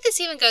 And I think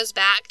this even goes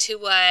back to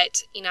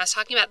what, I was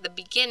talking about at the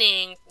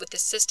beginning with the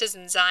Sisters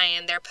in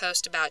Zion, their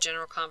post about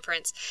General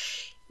Conference.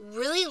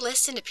 Really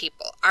listen to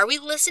people. Are we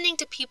listening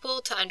to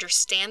people to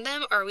understand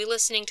them, or are we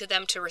listening to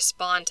them to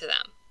respond to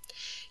them?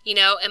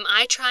 Am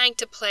I trying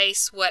to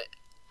place what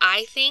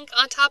I think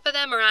on top of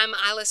them, or am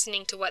I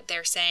listening to what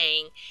they're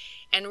saying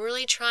and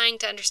really trying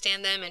to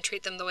understand them and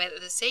treat them the way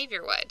that the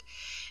Savior would?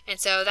 And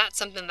so that's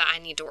something that I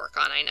need to work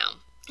on, I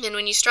know. And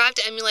when you strive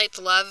to emulate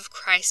the love of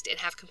Christ and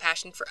have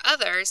compassion for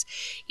others,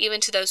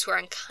 even to those who are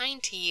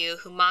unkind to you,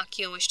 who mock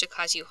you and wish to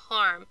cause you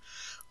harm,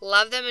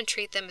 love them and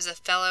treat them as a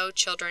fellow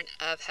children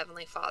of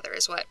Heavenly Father,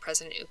 is what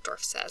President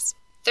Uchtdorf says.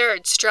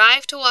 Third,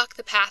 strive to walk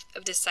the path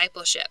of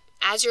discipleship.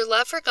 As your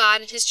love for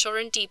God and His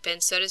children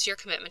deepens, so does your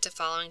commitment to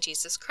following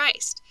Jesus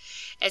Christ.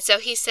 And so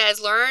he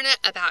says, learn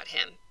about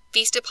Him.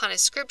 Feast upon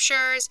His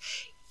scriptures,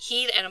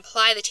 heed and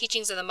apply the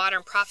teachings of the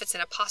modern prophets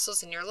and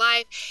apostles in your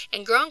life,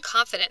 and grow in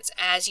confidence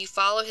as you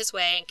follow His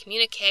way and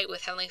communicate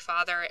with Heavenly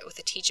Father with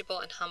a teachable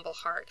and humble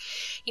heart.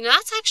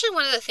 That's actually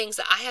one of the things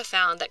that I have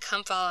found that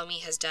Come Follow Me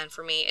has done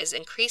for me, is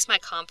increase my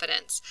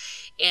confidence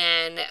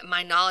in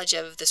my knowledge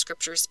of the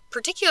scriptures,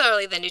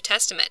 particularly the New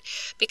Testament,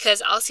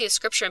 because I'll see a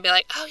scripture and be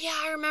like, oh yeah,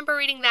 I remember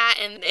reading that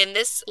in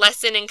this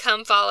lesson in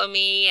Come Follow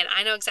Me, and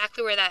I know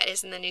exactly where that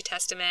is in the New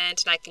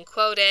Testament, and I can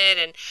quote it,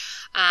 and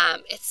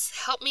it's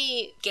helped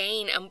me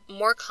gain a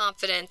more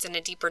confidence and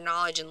a deeper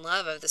knowledge and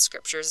love of the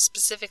scriptures,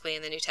 specifically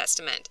in the New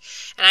Testament.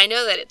 And I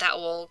know that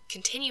will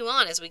continue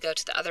on as we go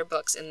to the other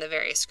books in the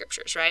various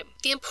scriptures, right?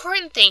 The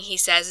important thing, he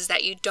says, is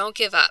that you don't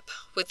give up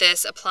with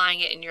this, applying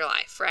it in your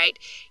life, right?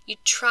 You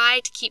try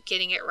to keep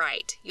getting it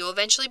right. You'll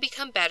eventually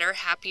become better,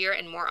 happier,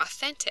 and more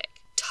authentic.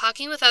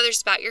 Talking with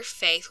others about your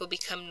faith will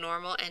become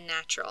normal and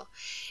natural.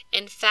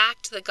 In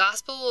fact, the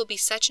gospel will be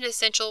such an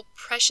essential,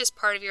 precious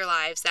part of your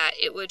lives that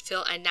it would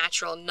feel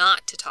unnatural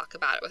not to talk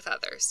about it with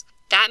others.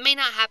 That may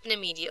not happen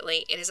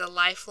immediately. It is a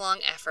lifelong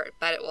effort,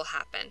 but it will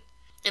happen.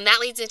 And that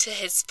leads into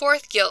his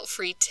fourth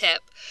guilt-free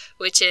tip,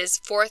 which is,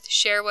 fourth,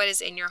 share what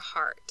is in your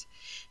heart.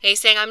 He's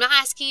saying, I'm not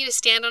asking you to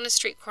stand on a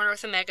street corner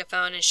with a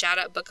megaphone and shout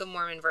out Book of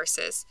Mormon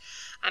verses.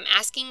 I'm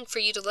asking for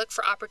you to look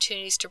for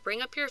opportunities to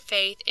bring up your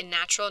faith in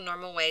natural,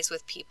 normal ways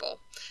with people,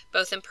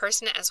 both in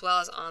person as well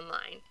as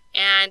online.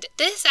 And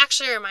this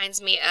actually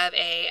reminds me of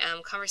a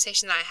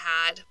conversation that I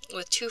had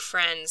with two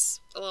friends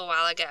a little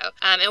while ago.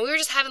 And we were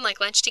just having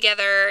lunch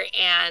together,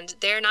 and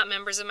they're not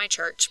members of my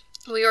church.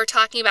 We were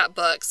talking about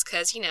books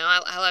because,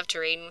 I love to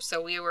read, and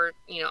so we were,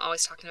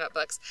 always talking about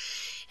books.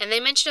 And they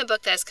mentioned a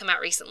book that has come out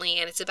recently,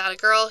 and it's about a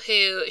girl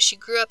who, she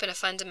grew up in a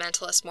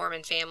fundamentalist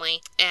Mormon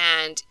family,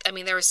 and,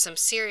 there was some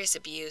serious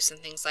abuse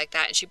and things like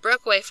that, and she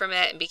broke away from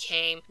it and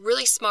became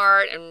really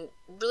smart and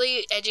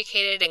really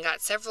educated and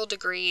got several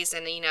degrees,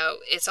 and,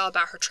 it's all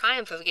about her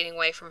triumph of getting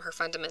away from her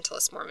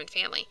fundamentalist Mormon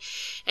family.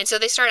 And so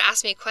they started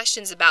asking me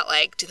questions about,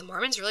 do the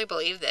Mormons really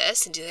believe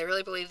this, and do they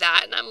really believe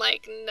that? And I'm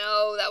like,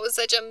 no, that was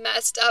such a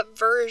messed up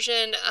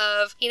version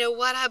of,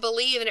 what I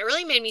believe, and it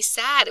really made me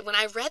sad. When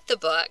I read the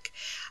book,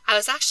 I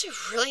was actually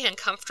really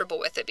uncomfortable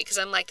with it because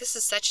I'm like, this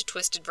is such a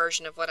twisted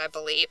version of what I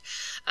believe.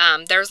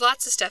 There's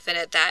lots of stuff in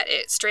it that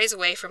it strays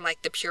away from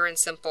the pure and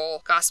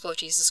simple gospel of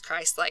Jesus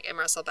Christ, like M.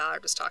 Russell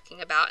Ballard was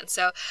talking about. And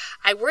so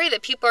I worry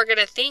that people are going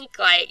to think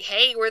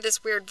hey, we're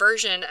this weird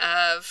version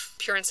of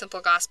pure and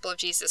simple gospel of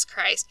Jesus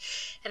Christ.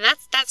 And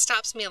that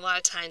stops me a lot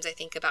of times, I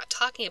think, about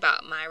talking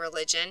about my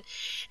religion.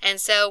 And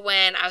so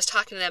when I was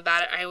talking to them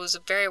about it, I was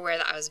very aware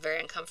that I was very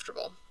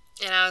uncomfortable.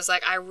 And I was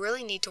like, I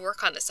really need to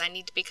work on this. I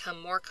need to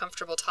become more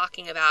comfortable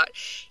talking about,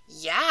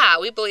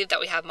 we believe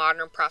that we have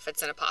modern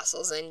prophets and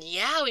apostles, and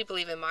we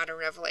believe in modern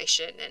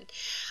revelation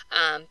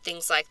and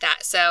things like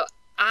that. So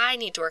I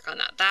need to work on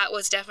that. That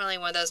was definitely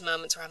one of those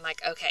moments where I'm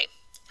like, okay,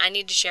 I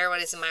need to share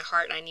what is in my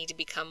heart, and I need to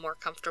become more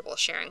comfortable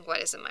sharing what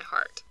is in my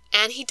heart.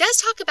 And he does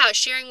talk about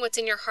sharing what's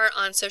in your heart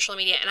on social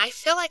media, and I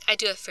feel like I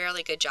do a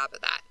fairly good job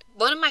of that.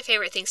 One of my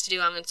favorite things to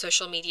do on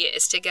social media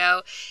is to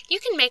you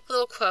can make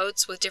little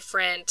quotes with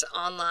different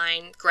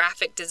online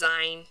graphic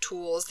design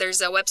tools.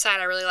 There's a website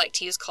I really like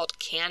to use called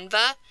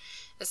Canva.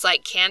 It's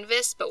like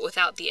Canvas, but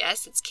without the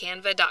S. It's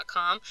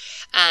canva.com.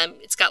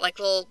 It's got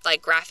little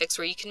graphics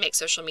where you can make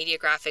social media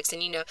graphics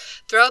and,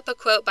 throw up a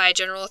quote by a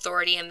general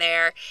authority in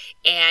there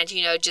and,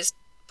 just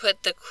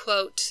put the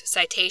quote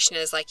citation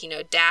as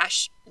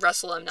dash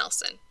Russell M.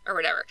 Nelson or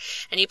whatever.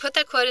 And you put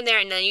that quote in there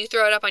and then you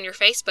throw it up on your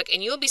Facebook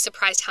and you'll be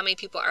surprised how many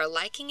people are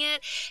liking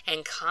it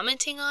and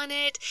commenting on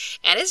it.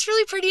 And it's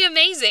really pretty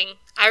amazing.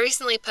 I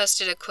recently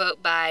posted a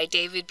quote by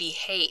David B.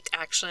 Haight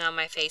actually on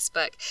my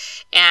Facebook.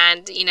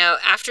 And,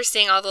 after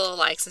seeing all the little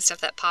likes and stuff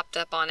that popped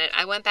up on it,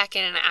 I went back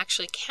in and I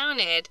actually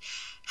counted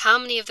how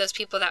many of those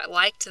people that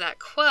liked that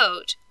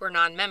quote were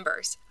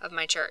non-members of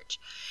my church.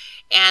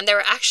 And there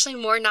were actually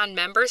more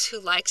non-members who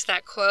liked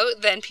that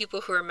quote than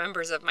people who were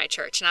members of my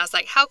church. And I was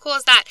like, how cool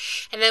is that?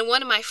 And then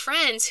one of my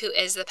friends, who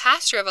is the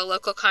pastor of a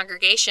local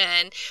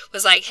congregation,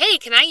 was like, hey,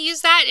 can I use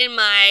that in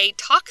my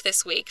talk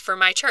this week for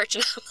my church?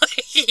 And I'm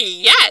like,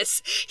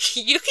 yes,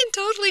 you can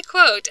totally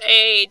quote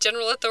a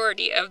general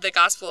authority of the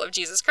gospel of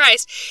Jesus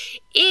Christ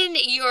in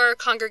your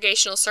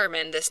congregational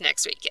sermon this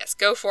next week. Yes,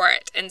 go for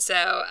it. And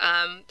so,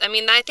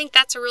 I think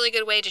that's a really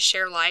good way to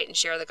share light and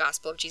share the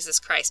gospel of Jesus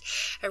Christ.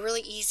 A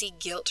really easy,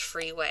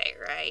 guilt-free way,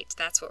 right?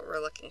 That's what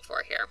we're looking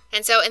for here.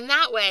 And so in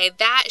that way,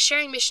 that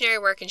sharing missionary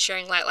work and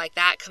sharing light like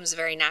that comes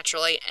very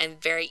naturally and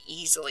very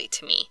easily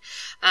to me.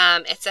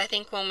 It's, I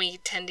think, when we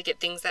tend to get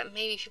things that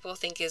maybe people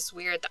think is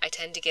weird, that I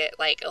tend to get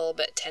a little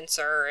bit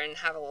tenser and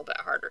have a little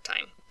bit harder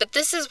time. But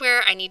this is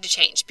where I need to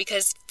change,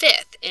 because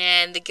fifth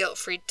in the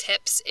guilt-free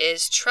tips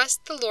is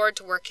trust the Lord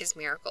to work his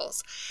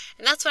miracles.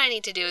 And that's what I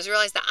need to do, is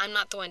realize that I'm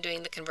not the one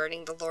doing the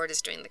converting. The Lord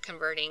is doing the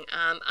converting.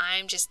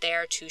 I'm just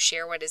there to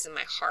share what is in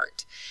my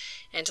heart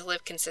and to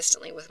live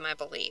consistently with my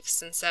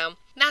beliefs. And so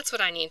that's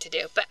what I need to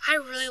do. But I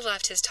really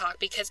loved his talk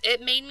because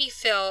it made me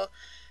feel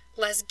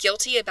less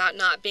guilty about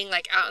not being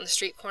out on the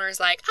street corners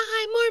I'm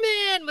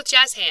Mormon with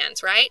jazz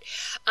hands, right?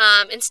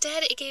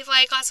 Instead, it gave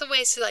lots of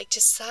ways to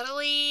just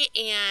subtly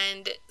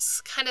and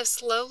kind of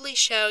slowly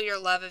show your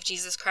love of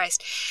Jesus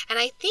Christ. And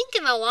I think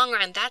in the long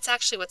run, that's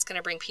actually what's going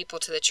to bring people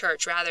to the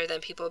church, rather than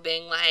people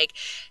being like,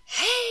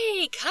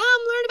 hey, come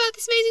learn about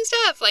this amazing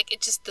stuff.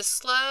 It's just the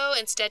slow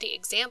and steady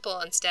example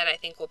instead, I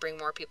think, will bring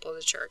more people to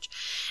the church.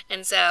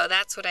 And so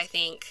that's what I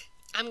think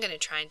I'm going to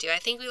try and do. I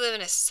think we live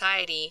in a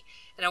society,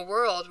 in a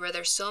world where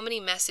there's so many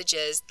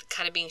messages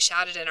kind of being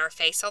shouted in our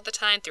face all the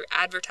time through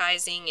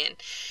advertising and,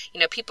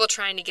 people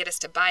trying to get us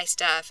to buy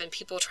stuff and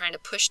people trying to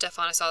push stuff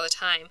on us all the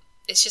time.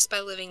 It's just by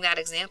living that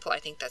example, I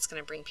think that's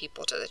going to bring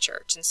people to the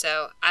church. And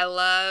so I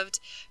loved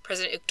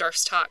President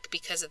Uchtdorf's talk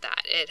because of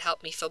that. It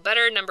helped me feel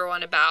better, number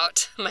one,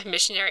 about my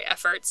missionary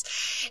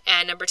efforts,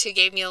 and number two,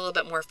 gave me a little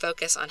bit more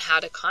focus on how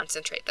to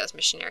concentrate those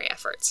missionary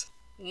efforts.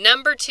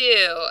 Number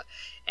two,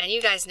 and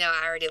you guys know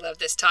I already love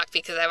this talk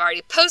because I've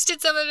already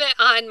posted some of it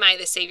on my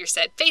The Savior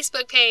Said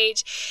Facebook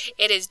page.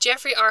 It is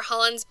Jeffrey R.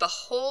 Holland's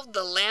Behold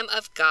the Lamb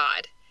of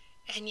God.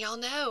 And y'all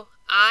know,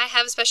 I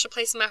have a special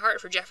place in my heart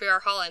for Jeffrey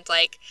R. Holland.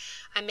 Like,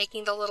 I'm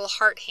making the little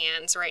heart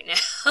hands right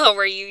now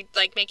where you,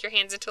 make your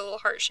hands into a little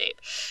heart shape.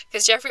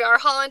 Because Jeffrey R.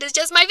 Holland is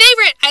just my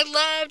favorite. I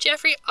love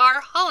Jeffrey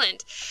R.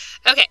 Holland.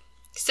 Okay.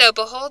 So,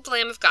 behold the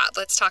Lamb of God.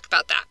 Let's talk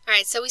about that. All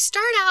right, so we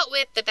start out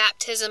with the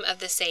baptism of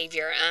the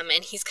Savior,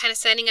 and he's kind of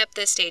setting up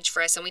the stage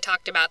for us, and we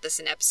talked about this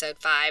in episode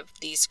 5,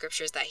 these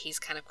scriptures that he's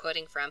kind of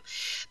quoting from.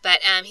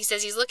 But he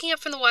says, he's looking up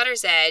from the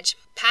water's edge,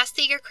 past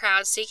the eager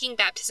crowd seeking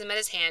baptism at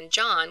his hand.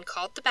 John,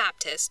 called the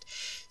Baptist,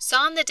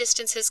 saw in the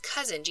distance his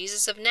cousin,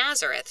 Jesus of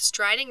Nazareth,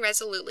 striding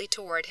resolutely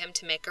toward him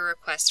to make a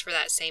request for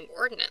that same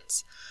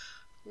ordinance.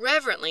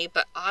 Reverently,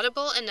 but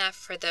audible enough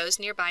for those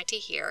nearby to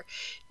hear,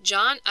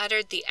 John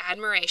uttered the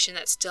admiration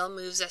that still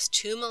moves us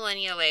 2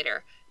 millennia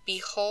later.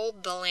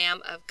 Behold the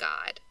Lamb of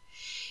God.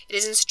 It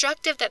is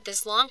instructive that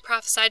this long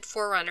prophesied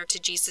forerunner to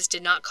Jesus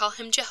did not call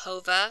him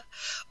Jehovah,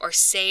 or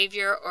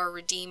Savior, or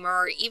Redeemer,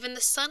 or even the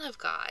Son of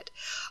God,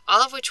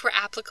 all of which were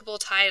applicable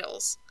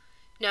titles.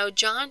 No,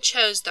 John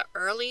chose the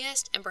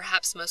earliest and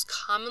perhaps most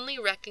commonly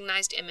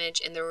recognized image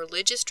in the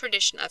religious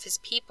tradition of his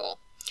people.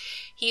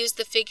 He used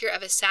the figure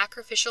of a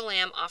sacrificial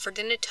lamb offered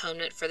in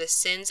atonement for the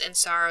sins and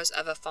sorrows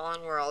of a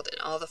fallen world and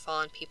all the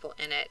fallen people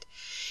in it.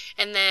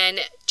 And then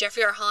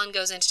Jeffrey R. Holland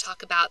goes in to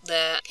talk about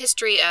the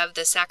history of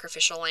the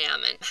sacrificial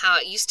lamb and how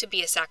it used to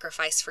be a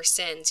sacrifice for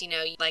sins.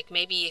 Like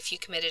maybe if you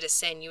committed a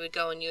sin, you would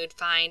go and you would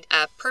find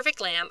a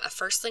perfect lamb, a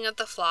firstling of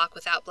the flock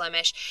without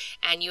blemish,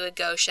 and you would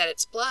go shed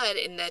its blood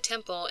in the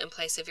temple in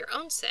place of your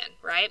own sin,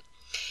 right?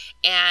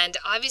 And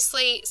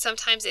obviously,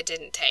 sometimes it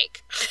didn't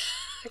take.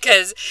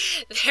 Because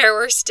there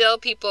were still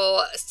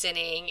people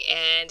sinning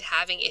and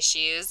having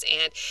issues,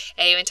 and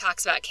it even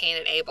talks about Cain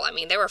and Abel. I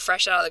mean, they were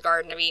fresh out of the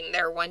Garden of Eden.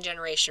 They were one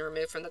generation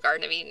removed from the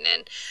Garden of Eden,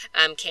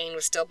 and Cain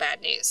was still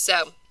bad news.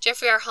 So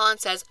Jeffrey R. Holland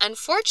says,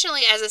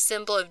 unfortunately, as a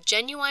symbol of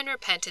genuine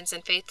repentance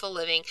and faithful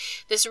living,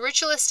 this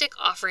ritualistic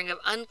offering of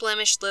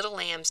unblemished little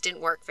lambs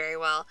didn't work very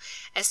well,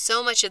 as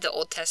so much of the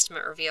Old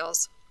Testament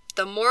reveals.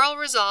 The moral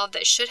resolve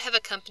that should have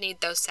accompanied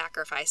those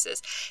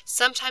sacrifices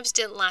sometimes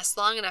didn't last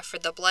long enough for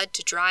the blood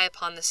to dry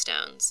upon the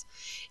stones.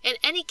 In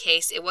any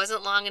case, it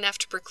wasn't long enough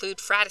to preclude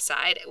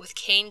fratricide, with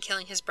Cain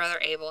killing his brother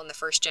Abel in the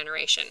first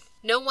generation.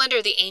 No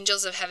wonder the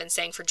angels of heaven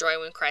sang for joy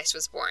when Christ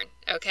was born.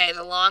 Okay,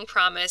 the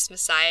long-promised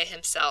Messiah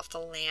himself, the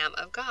Lamb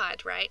of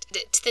God, right?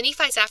 To the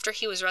Nephites after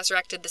he was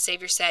resurrected, the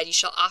Savior said, "You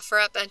shall offer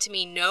up unto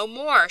me no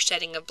more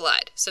shedding of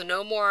blood." So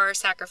no more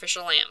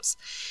sacrificial lambs.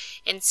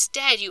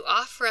 Instead, you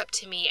offer up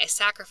to me a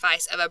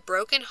sacrifice of a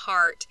broken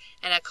heart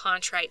and a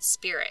contrite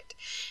spirit.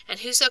 And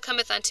whoso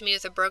cometh unto me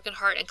with a broken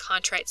heart and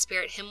contrite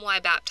spirit, him will I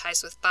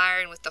baptize with fire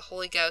and with the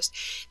Holy Ghost.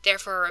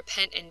 Therefore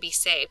repent and be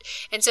saved.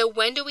 And so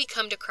when do we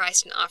come to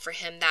Christ and offer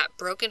him that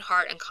broken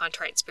heart and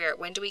contrite spirit?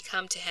 When do we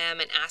come to him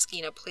and ask,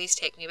 please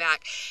take me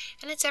back?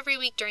 And it's every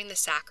week during the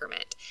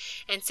sacrament.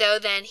 And so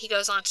then he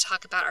goes on to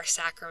talk about our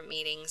sacrament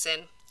meetings,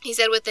 and he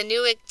said, with the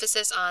new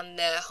emphasis on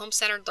the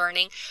home-centered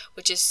learning,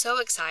 which is so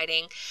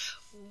exciting,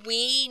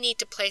 we need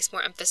to place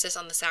more emphasis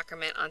on the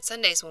sacrament on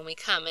Sundays when we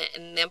come,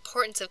 and the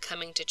importance of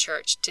coming to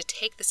church to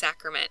take the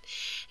sacrament.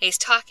 And he's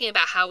talking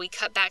about how we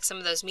cut back some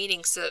of those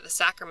meetings so that the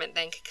sacrament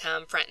then could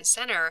come front and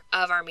center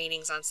of our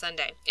meetings on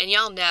Sunday. And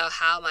y'all know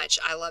how much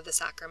I love the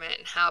sacrament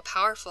and how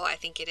powerful I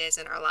think it is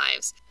in our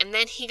lives. And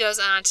then he goes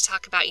on to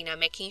talk about,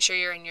 making sure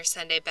you're in your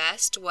Sunday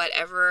best,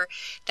 whatever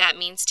that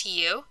means to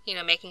you,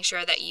 making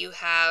sure that you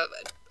have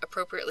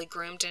appropriately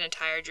groomed and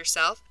attired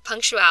yourself.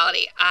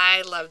 Punctuality.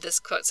 I love this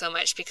quote so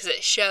much because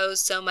it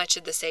shows so much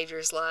of the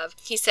Savior's love.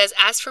 He says,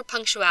 as for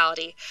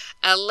punctuality,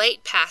 a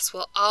late pass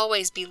will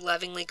always be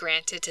lovingly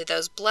granted to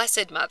those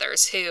blessed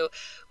mothers who,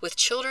 with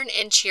children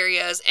in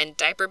Cheerios and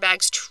diaper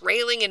bags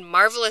trailing in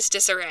marvelous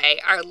disarray,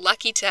 are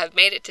lucky to have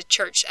made it to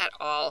church at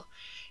all.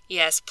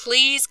 Yes,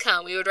 please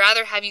come. We would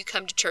rather have you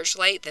come to church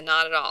late than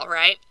not at all,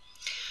 right?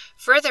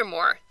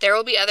 Furthermore, there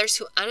will be others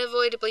who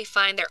unavoidably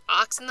find their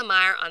ox in the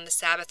mire on the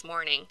Sabbath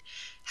morning.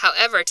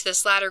 However, to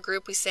this latter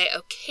group we say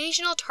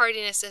occasional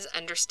tardiness is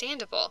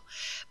understandable.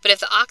 But if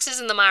the ox is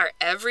in the mire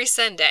every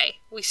Sunday,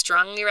 we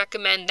strongly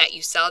recommend that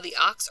you sell the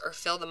ox or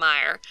fill the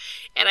mire.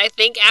 And I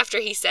think after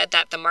he said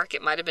that, the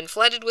market might have been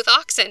flooded with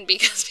oxen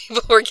because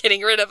people were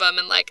getting rid of them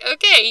and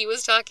okay, he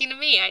was talking to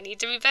me. I need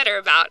to be better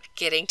about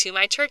getting to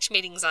my church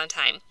meetings on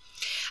time.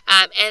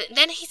 And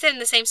then he said in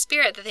the same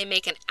spirit that they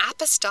make an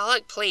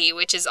apostolic plea,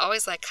 which is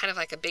always kind of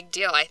like a big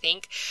deal, I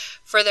think,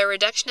 for the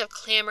reduction of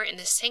clamor in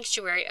the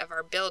sanctuary of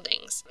our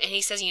buildings. And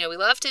he says, we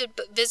love to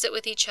visit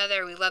with each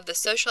other. We love the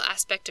social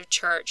aspect of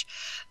church,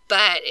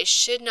 but it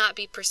should not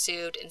be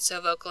pursued in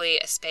so vocally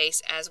a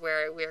space as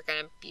where we're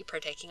going to be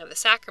partaking of the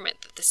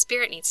sacrament, that the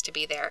Spirit needs to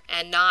be there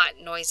and not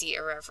noisy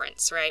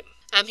irreverence, right?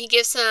 He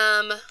gives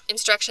some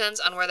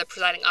instructions on where the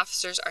presiding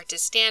officers are to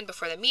stand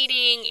before the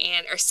meeting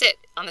or sit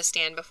on the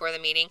stand before the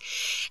meeting.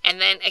 And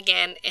then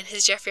again, in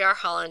his Jeffrey R.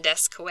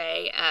 Holland-esque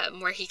way,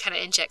 where he kind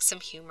of injects some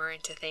humor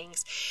into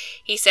things,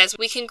 he says,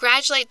 "We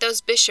congratulate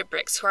those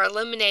bishoprics who are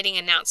eliminating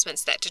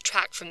announcements that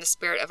detract from the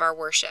spirit of our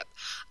worship.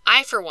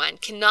 I, for one,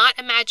 cannot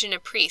imagine a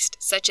priest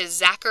such as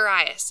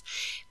Zacharias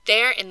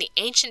there in the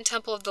ancient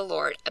temple of the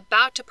Lord,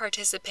 about to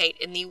participate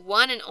in the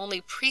one and only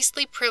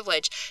priestly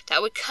privilege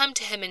that would come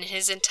to him in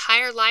his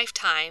entire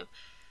lifetime.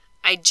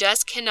 I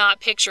just cannot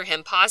picture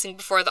him pausing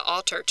before the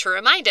altar to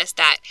remind us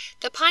that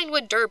the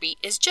Pinewood Derby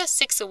is just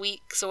 6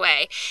 weeks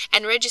away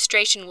and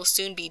registration will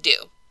soon be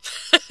due."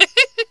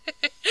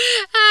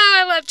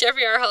 I love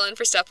Jeffrey R. Holland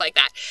for stuff like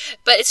that.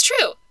 But it's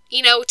true.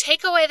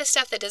 Take away the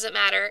stuff that doesn't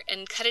matter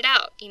and cut it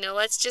out.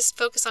 Let's just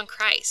focus on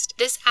Christ.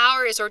 This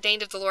hour is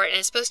ordained of the Lord and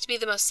it's supposed to be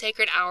the most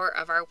sacred hour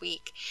of our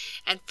week.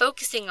 And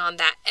focusing on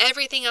that,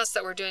 everything else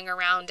that we're doing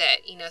around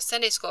it,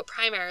 Sunday school,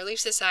 primary,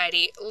 Relief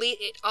Society,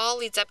 it all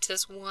leads up to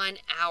this 1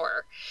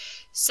 hour.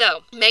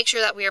 So make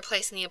sure that we are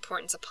placing the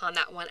importance upon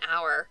that 1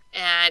 hour.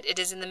 And it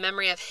is in the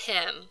memory of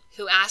him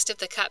who asked if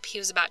the cup he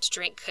was about to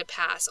drink could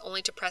pass,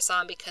 only to press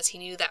on because he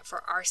knew that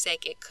for our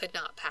sake it could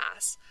not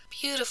pass.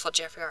 Beautiful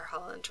Jeffrey R.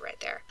 Holland right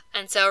there.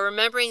 And so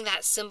remembering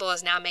that symbol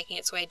is now making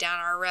its way down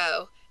our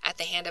row at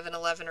the hand of an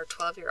 11 or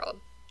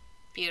 12-year-old.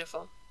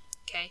 Beautiful.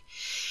 Okay.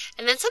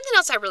 And then something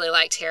else I really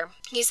liked here.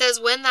 He says,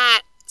 when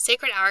that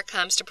sacred hour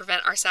comes to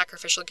prevent our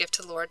sacrificial gift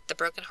to the Lord, the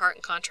broken heart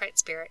and contrite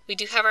spirit, we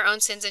do have our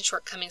own sins and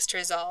shortcomings to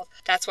resolve.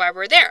 That's why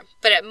we're there.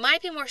 But it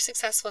might be more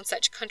successful in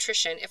such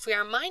contrition if we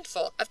are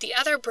mindful of the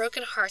other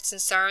broken hearts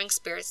and sorrowing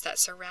spirits that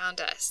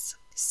surround us.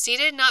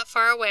 Seated not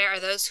far away are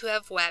those who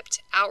have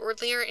wept,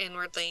 outwardly or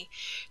inwardly,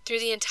 through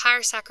the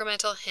entire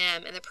sacramental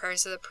hymn and the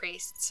prayers of the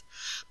priests.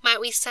 Might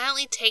we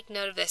silently take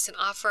note of this and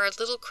offer our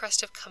little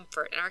crust of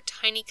comfort and our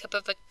tiny cup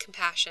of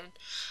compassion?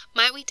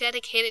 Might we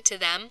dedicate it to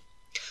them?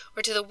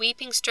 Or to the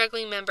weeping,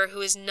 struggling member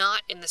who is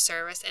not in the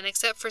service and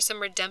except for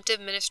some redemptive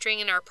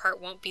ministering in our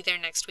part won't be there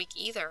next week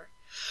either?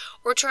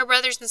 Or to our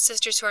brothers and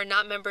sisters who are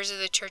not members of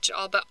the church at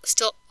all but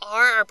still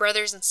are our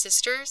brothers and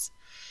sisters?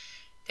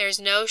 There is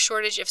no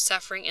shortage of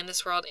suffering in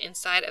this world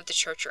inside of the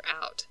church or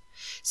out.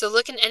 So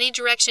look in any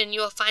direction and you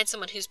will find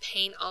someone whose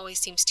pain always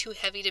seems too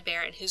heavy to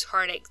bear and whose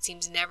heartache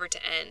seems never to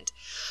end.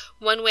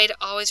 One way to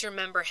always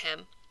remember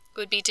him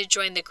would be to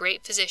join the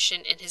great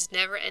physician in his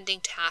never-ending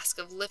task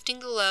of lifting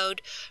the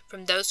load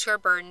from those who are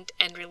burdened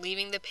and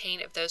relieving the pain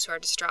of those who are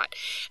distraught.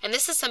 And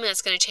this is something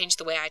that's going to change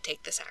the way I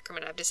take the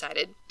sacrament, I've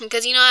decided.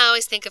 Because, I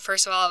always think of,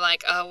 first of all,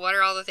 what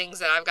are all the things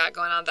that I've got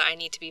going on that I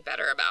need to be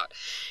better about?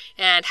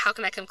 And how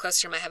can I come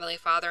closer to my Heavenly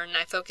Father? And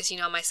I focus,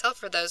 on myself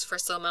for those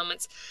first little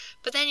moments.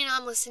 But then,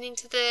 I'm listening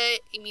to the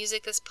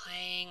music that's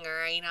playing,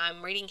 or,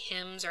 I'm reading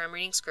hymns, or I'm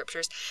reading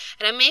scriptures.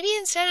 And I maybe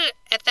instead,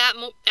 at that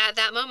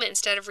moment,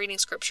 instead of reading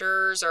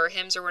scriptures or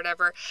hymns or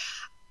whatever,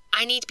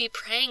 I need to be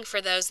praying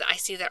for those that I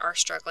see that are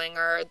struggling,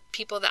 or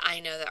people that I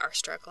know that are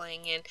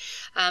struggling,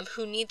 and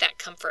who need that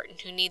comfort and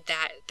who need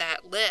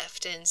that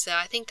lift. And so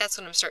I think that's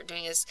what I'm starting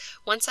doing is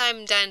once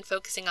I'm done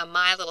focusing on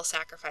my little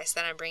sacrifice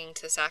that I'm bringing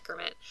to the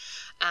sacrament,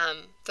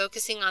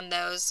 focusing on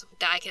those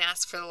that I can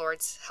ask for the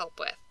Lord's help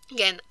with.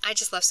 Again, I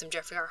just love some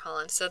Jeffrey R.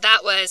 Holland. So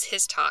that was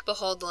his talk,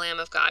 Behold the Lamb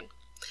of God.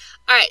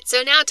 All right,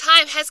 so now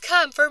time has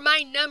come for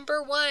my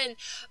number one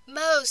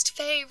most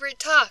favorite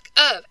talk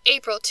of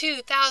April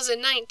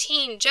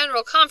 2019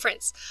 General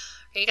Conference.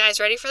 Are you guys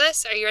ready for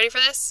this? Are you ready for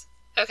this?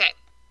 Okay,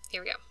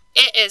 here we go.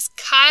 It is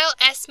Kyle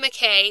S.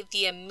 McKay,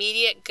 The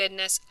Immediate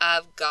Goodness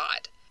of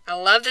God. I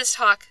love this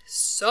talk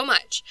so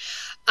much.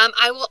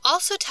 I will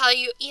also tell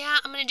you,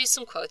 I'm going to do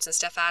some quotes and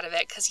stuff out of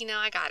it because,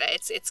 I got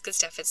it. It's good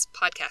stuff. It's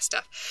podcast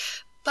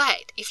stuff.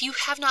 But if you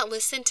have not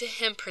listened to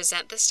him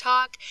present this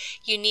talk,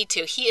 you need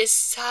to. He is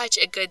such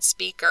a good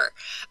speaker.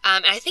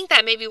 And I think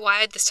that may be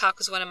why this talk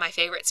was one of my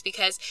favorites,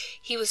 because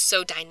he was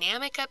so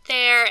dynamic up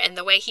there, and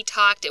the way he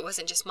talked, it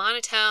wasn't just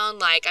monotone.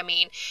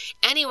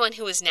 Anyone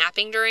who was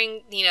napping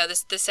during,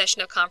 this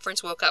session of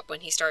conference woke up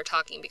when he started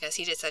talking because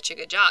he did such a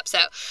good job.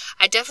 So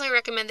I definitely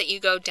recommend that you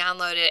go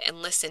download it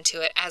and listen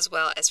to it as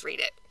well as read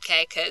it,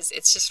 okay? Because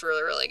it's just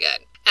really, really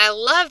good. I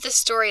love the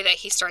story that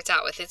he starts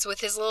out with. It's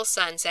with his little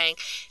son saying,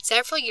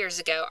 "Several years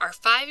ago, our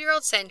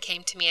 5-year-old son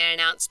came to me and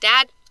announced,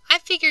 'Dad, I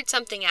figured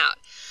something out.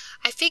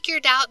 I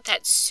figured out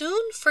that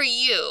soon for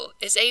you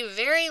is a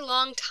very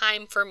long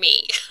time for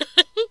me.'"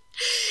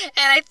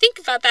 And I think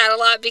about that a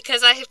lot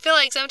because I feel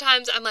like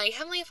sometimes I'm like,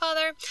 Heavenly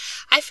Father,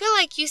 I feel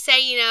like you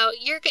say,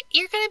 you're going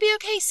to be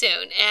okay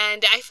soon.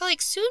 And I feel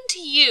like soon to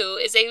you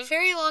is a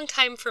very long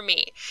time for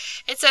me.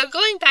 And so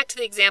going back to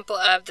the example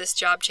of this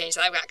job change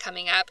that I've got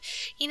coming up,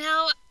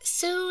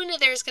 soon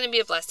there's going to be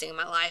a blessing in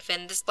my life.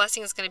 And this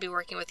blessing is going to be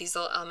working with these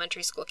little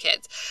elementary school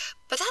kids.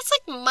 But that's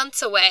like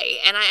months away.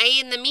 And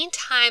in the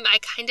meantime, I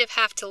kind of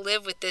have to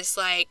live with this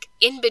like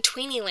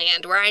in-betweeny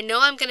land where I know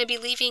I'm going to be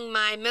leaving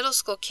my middle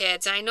school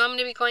kids. And I know I'm going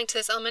to be going to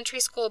this elementary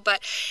school,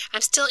 but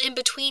I'm still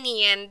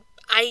in-betweeny. And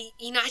I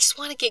just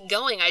want to get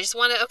going. I just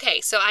want to,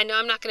 okay, so I know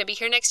I'm not going to be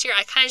here next year.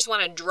 I kind of just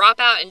want to drop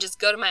out and just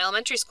go to my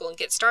elementary school and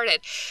get started.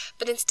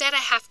 But instead I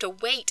have to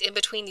wait in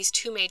between these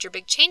two major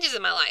big changes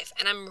in my life.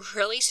 And I'm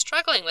really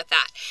struggling with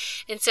that.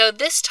 And so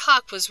this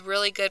talk was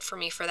really good for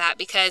me for that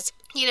because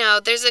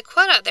there's a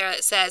quote out there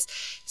that says,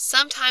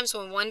 sometimes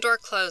when one door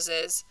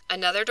closes,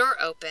 another door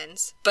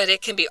opens, but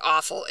it can be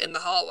awful in the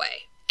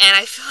hallway. And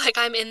I feel like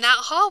I'm in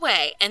that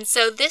hallway. And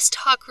so this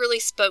talk really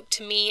spoke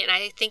to me, and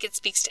I think it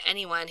speaks to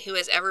anyone who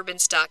has ever been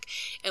stuck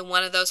in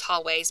one of those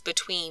hallways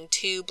between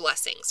two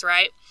blessings,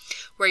 right?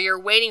 Where you're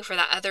waiting for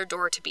that other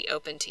door to be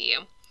open to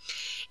you.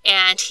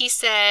 And he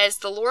says,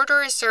 the Lord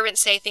or his servant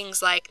say things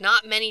like,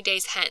 not many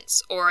days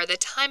hence, or the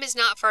time is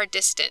not far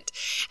distant.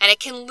 And it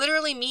can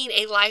literally mean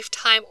a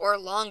lifetime or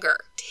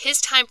longer.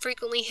 His time,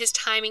 frequently, his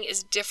timing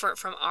is different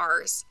from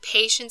ours.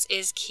 Patience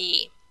is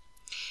key.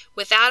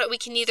 Without it, we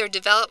can neither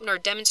develop nor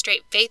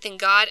demonstrate faith in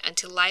God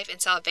unto life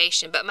and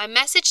salvation. But my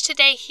message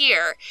today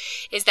here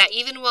is that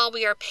even while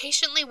we are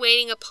patiently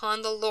waiting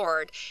upon the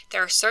Lord,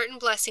 there are certain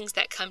blessings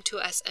that come to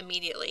us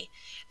immediately.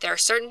 There are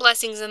certain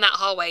blessings in that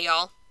hallway,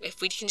 y'all, if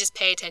we can just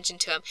pay attention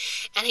to them.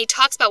 And he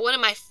talks about one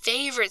of my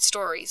favorite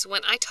stories.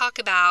 When I talk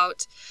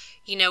about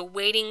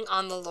waiting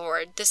on the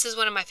Lord. This is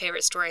one of my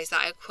favorite stories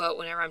that I quote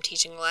whenever I'm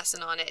teaching a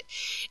lesson on it.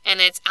 And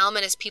it's Alma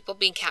and his people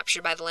being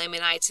captured by the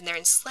Lamanites, and they're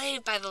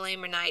enslaved by the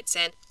Lamanites,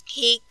 and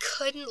he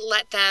couldn't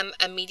let them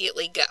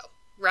immediately go,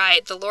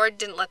 right? The Lord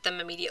didn't let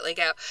them immediately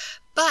go.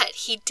 But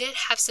he did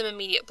have some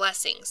immediate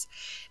blessings.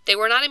 They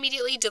were not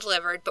immediately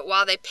delivered, but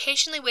while they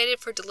patiently waited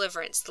for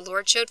deliverance, the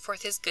Lord showed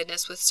forth his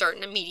goodness with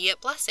certain immediate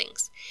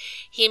blessings.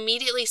 He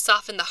immediately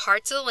softened the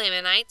hearts of the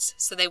Lamanites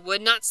so they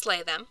would not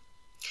slay them.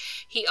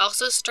 He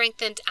also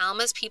strengthened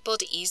Alma's people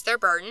to ease their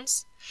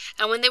burdens.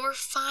 And when they were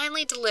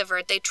finally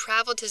delivered, they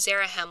traveled to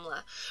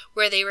Zarahemla,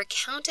 where they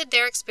recounted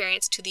their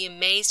experience to the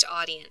amazed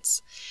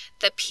audience.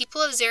 The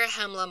people of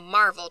Zarahemla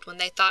marveled when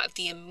they thought of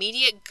the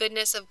immediate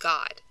goodness of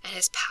God and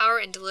his power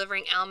in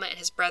delivering Alma and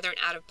his brethren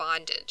out of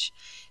bondage.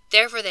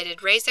 Therefore they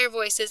did raise their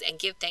voices and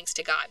give thanks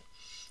to God.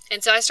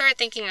 And so I started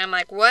thinking, I'm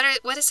like, what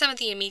is some of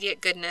the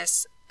immediate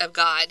goodness of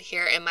God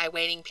here in my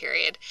waiting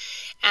period?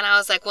 And I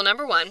was like, well,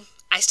 number one,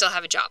 I still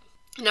have a job.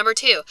 Number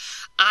two,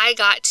 I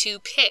got to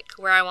pick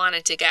where I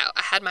wanted to go.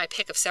 I had my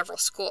pick of several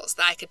schools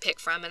that I could pick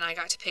from, and I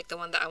got to pick the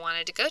one that I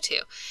wanted to go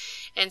to.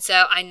 And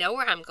so I know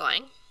where I'm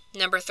going.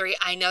 Number three,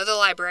 I know the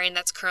librarian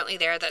that's currently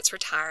there that's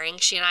retiring.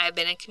 She and I have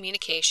been in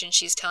communication.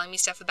 She's telling me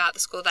stuff about the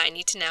school that I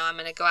need to know. I'm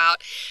going to go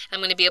out. I'm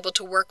going to be able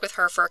to work with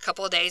her for a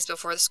couple of days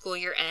before the school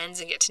year ends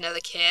and get to know the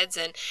kids.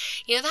 And,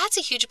 that's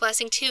a huge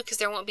blessing too, because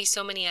there won't be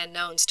so many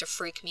unknowns to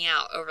freak me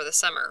out over the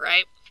summer,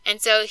 right?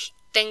 And so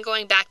then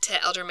going back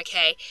to Elder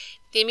McKay,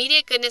 the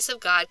immediate goodness of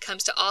God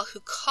comes to all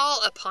who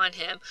call upon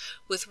him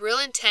with real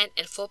intent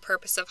and full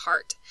purpose of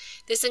heart.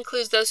 This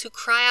includes those who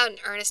cry out in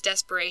earnest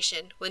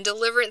desperation when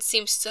deliverance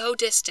seems so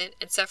distant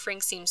and suffering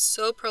seems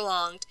so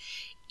prolonged,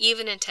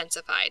 even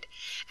intensified.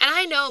 And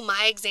I know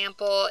my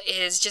example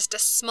is just a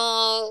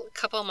small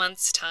couple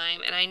months' time,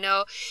 and I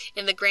know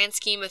in the grand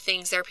scheme of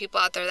things there are people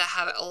out there that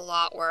have it a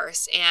lot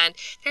worse, and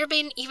there have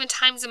been even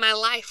times in my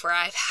life where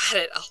I've had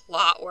it a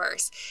lot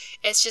worse.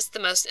 It's just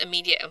the most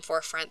immediate and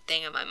forefront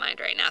thing in my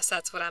mind right now, so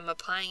that's what I'm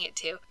applying it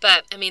to.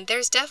 But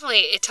there's definitely,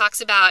 it talks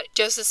about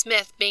Joseph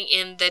Smith being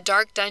in the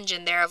dark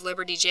dungeon there of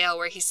Liberty Jail,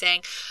 where he's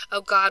saying,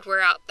 "O God,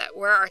 where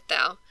art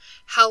thou?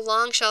 How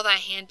long shall thy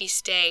hand be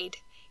stayed?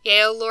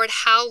 Yea, O Lord,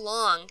 how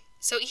long?"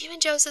 So even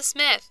Joseph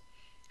Smith,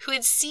 who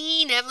had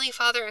seen Heavenly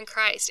Father in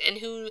Christ and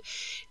who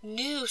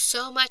knew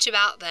so much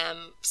about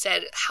them,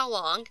 said, "How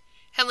long?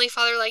 Heavenly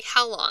Father,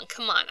 how long?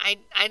 Come on,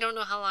 I don't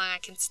know how long I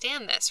can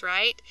stand this,"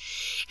 right?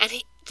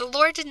 And the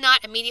Lord did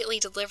not immediately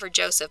deliver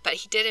Joseph, but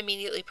he did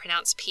immediately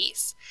pronounce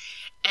peace.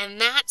 And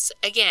that's,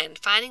 again,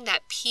 finding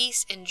that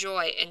peace and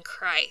joy in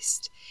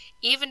Christ.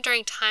 Even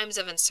during times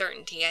of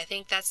uncertainty, I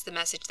think that's the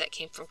message that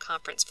came from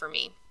conference for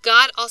me.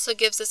 God also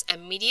gives us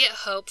immediate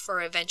hope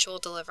for eventual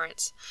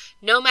deliverance.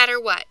 No matter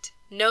what,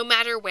 no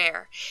matter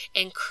where,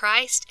 in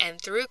Christ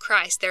and through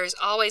Christ, there is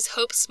always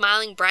hope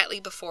smiling brightly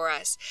before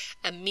us,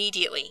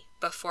 immediately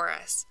before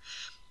us.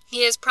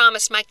 He has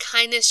promised, "My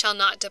kindness shall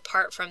not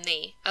depart from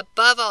thee."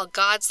 Above all,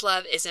 God's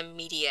love is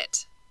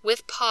immediate.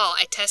 With Paul,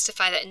 I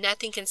testify that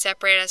nothing can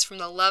separate us from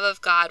the love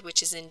of God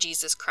which is in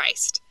Jesus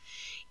Christ.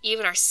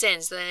 even our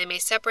sins, though they may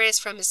separate us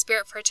from his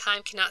Spirit for a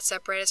time, cannot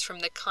separate us from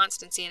the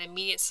constancy and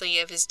immediacy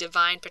of his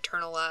divine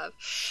paternal love.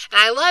 And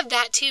I love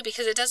that too,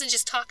 because it doesn't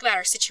just talk about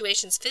our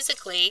situations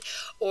physically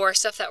or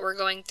stuff that we're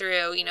going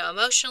through,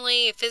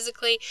 emotionally,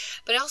 physically,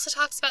 but it also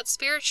talks about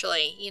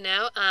spiritually,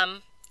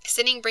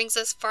 Sinning brings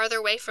us farther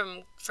away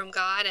from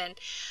God, and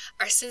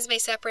our sins may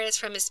separate us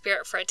from his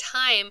Spirit for a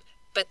time,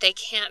 but they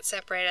can't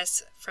separate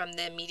us from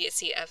the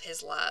immediacy of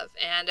his love.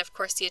 And of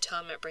course, the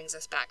atonement brings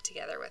us back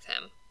together with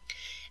him.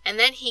 And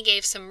then he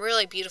gave some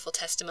really beautiful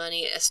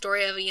testimony, a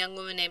story of a young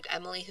woman named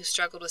Emily who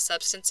struggled with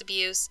substance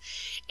abuse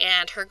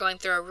and her going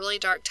through a really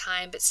dark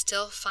time, but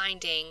still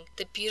finding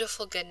the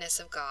beautiful goodness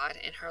of God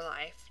in her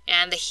life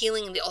and the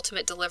healing and the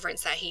ultimate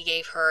deliverance that he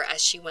gave her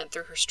as she went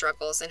through her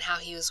struggles and how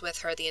he was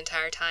with her the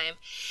entire time.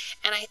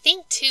 And I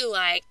think too,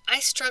 I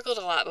struggled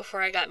a lot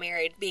before I got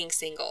married being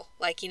single,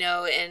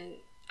 and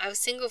I was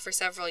single for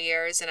several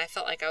years and I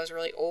felt like I was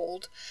really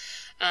old.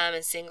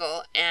 And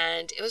single,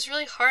 and it was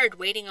really hard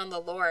waiting on the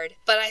Lord,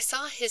 but I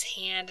saw his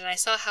hand and I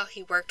saw how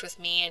he worked with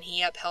me and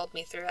he upheld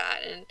me through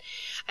that. And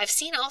I've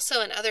seen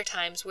also in other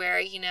times where,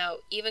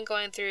 even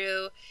going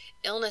through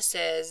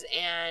illnesses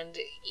and,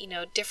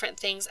 different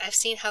things, I've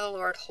seen how the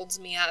Lord holds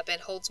me up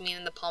and holds me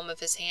in the palm of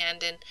his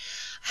hand, and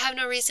I have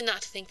no reason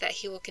not to think that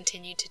he will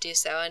continue to do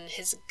so, and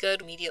his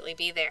good immediately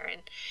be there.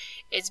 And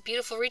it's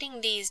beautiful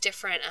reading these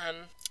different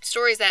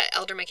stories that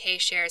Elder McKay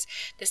shares.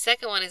 The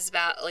second one is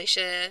about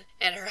Alicia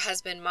and her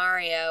husband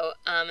Mario,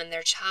 and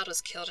their child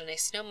was killed in a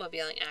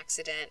snowmobiling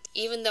accident.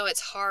 Even though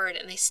it's hard,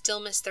 and they still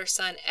miss their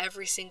son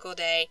every single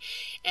day.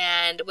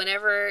 And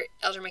whenever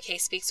Elder McKay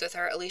speaks with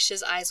her,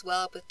 Alicia's eyes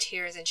well up with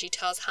tears, and she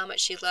tells how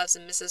much she loves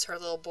and misses her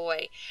little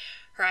boy.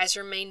 Her eyes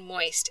remain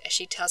moist as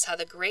she tells how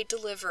the great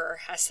deliverer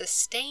has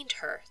sustained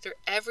her through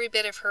every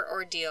bit of her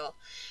ordeal,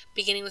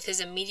 beginning with his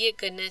immediate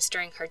goodness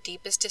during her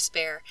deepest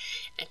despair,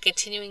 and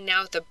continuing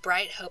now with the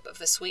bright hope of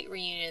a sweet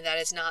reunion that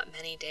is not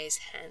many days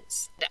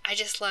hence. I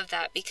just love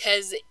that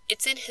because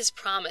it's in his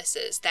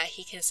promises that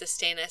he can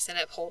sustain us and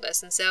uphold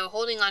us, and so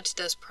holding on to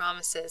those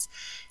promises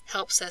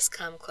helps us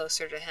come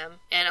closer to him.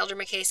 And Elder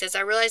McKay says,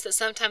 I realize that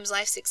sometimes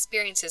life's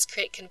experiences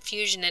create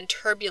confusion and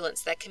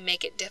turbulence that can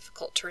make it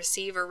difficult to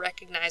receive or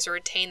recognize or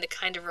retain the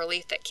kind of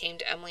relief that came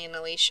to Emily and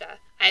Alicia.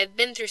 I have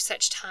been through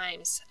such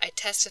times. I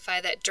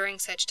testify that during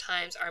such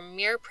times, our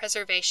mere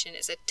preservation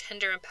is a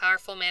tender and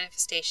powerful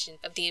manifestation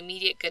of the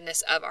immediate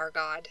goodness of our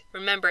God.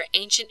 Remember,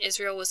 ancient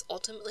Israel was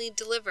ultimately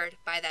delivered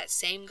by that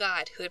same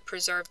God who had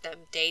preserved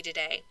them day to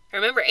day.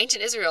 Remember,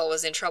 ancient Israel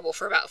was in trouble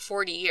for about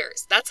 40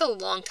 years. That's a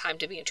long time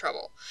to be in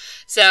trouble.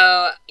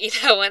 So,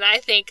 when I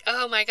think,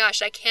 oh my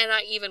gosh, I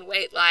cannot even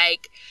wait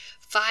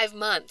 5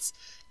 months.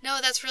 No,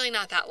 that's really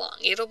not that long.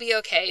 It'll be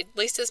okay. At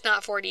least it's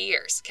not 40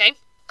 years, okay?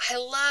 I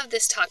love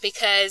this talk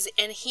because,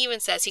 and he even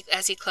says,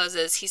 as he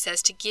closes, he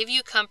says, to give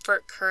you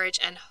comfort, courage,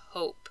 and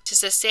hope, to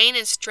sustain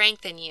and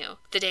strengthen you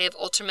the day of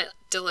ultimate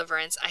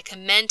deliverance, I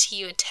commend to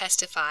you and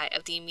testify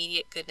of the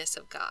immediate goodness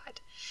of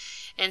God.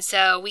 And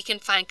so we can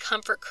find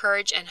comfort,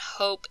 courage, and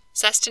hope,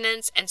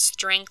 sustenance, and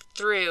strength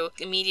through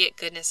the immediate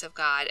goodness of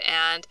God.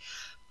 And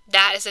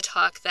that is a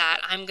talk that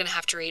I'm going to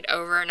have to read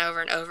over and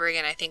over and over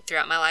again, I think,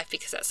 throughout my life,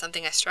 because that's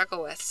something I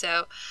struggle with.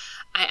 So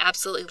I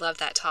absolutely love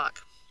that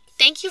talk.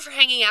 Thank you for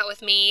hanging out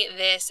with me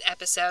this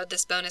episode,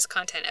 this bonus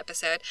content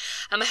episode.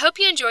 I hope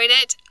you enjoyed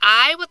it.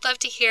 I would love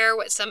to hear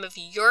what some of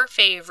your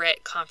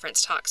favorite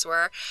conference talks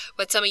were,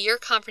 what some of your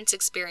conference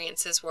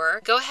experiences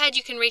were. Go ahead,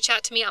 you can reach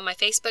out to me on my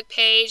Facebook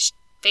page,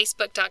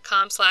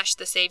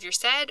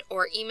 facebook.com/thesaviorsaid,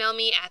 or email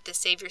me at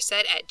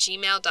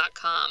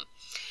thesaviorsaid@gmail.com.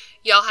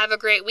 Y'all have a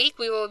great week.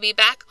 We will be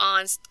back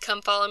on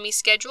Come Follow Me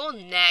schedule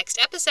next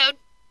episode.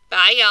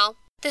 Bye, y'all.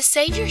 The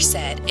Savior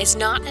Said is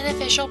not an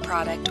official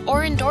product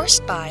or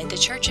endorsed by The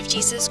Church of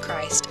Jesus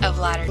Christ of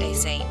Latter-day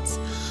Saints.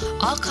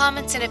 All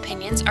comments and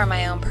opinions are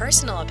my own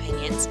personal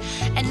opinions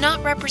and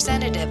not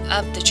representative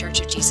of The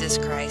Church of Jesus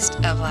Christ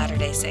of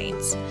Latter-day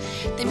Saints.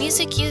 The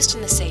music used in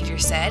The Savior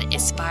Said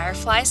is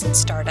Fireflies and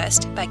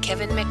Stardust by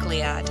Kevin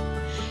MacLeod.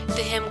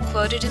 The hymn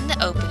quoted in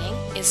the opening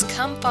is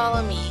Come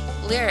Follow Me,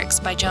 lyrics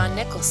by John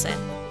Nicholson.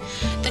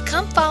 The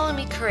Come Follow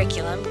Me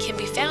curriculum can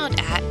be found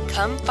at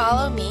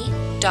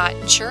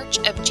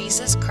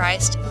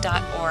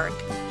comefollowme.churchofjesuschrist.org.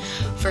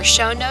 For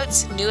show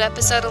notes, new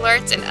episode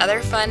alerts, and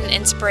other fun and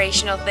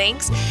inspirational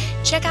things,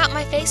 check out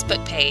my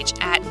Facebook page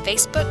at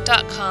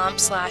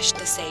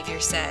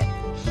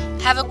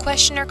facebook.com/thesaviorsaid. Have a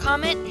question or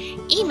comment?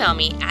 Email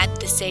me at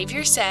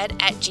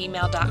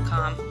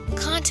thesaviorsaid@gmail.com.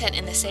 Content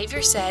in The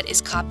Savior Said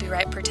is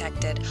copyright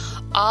protected.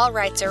 All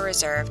rights are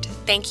reserved.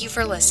 Thank you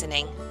for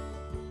listening.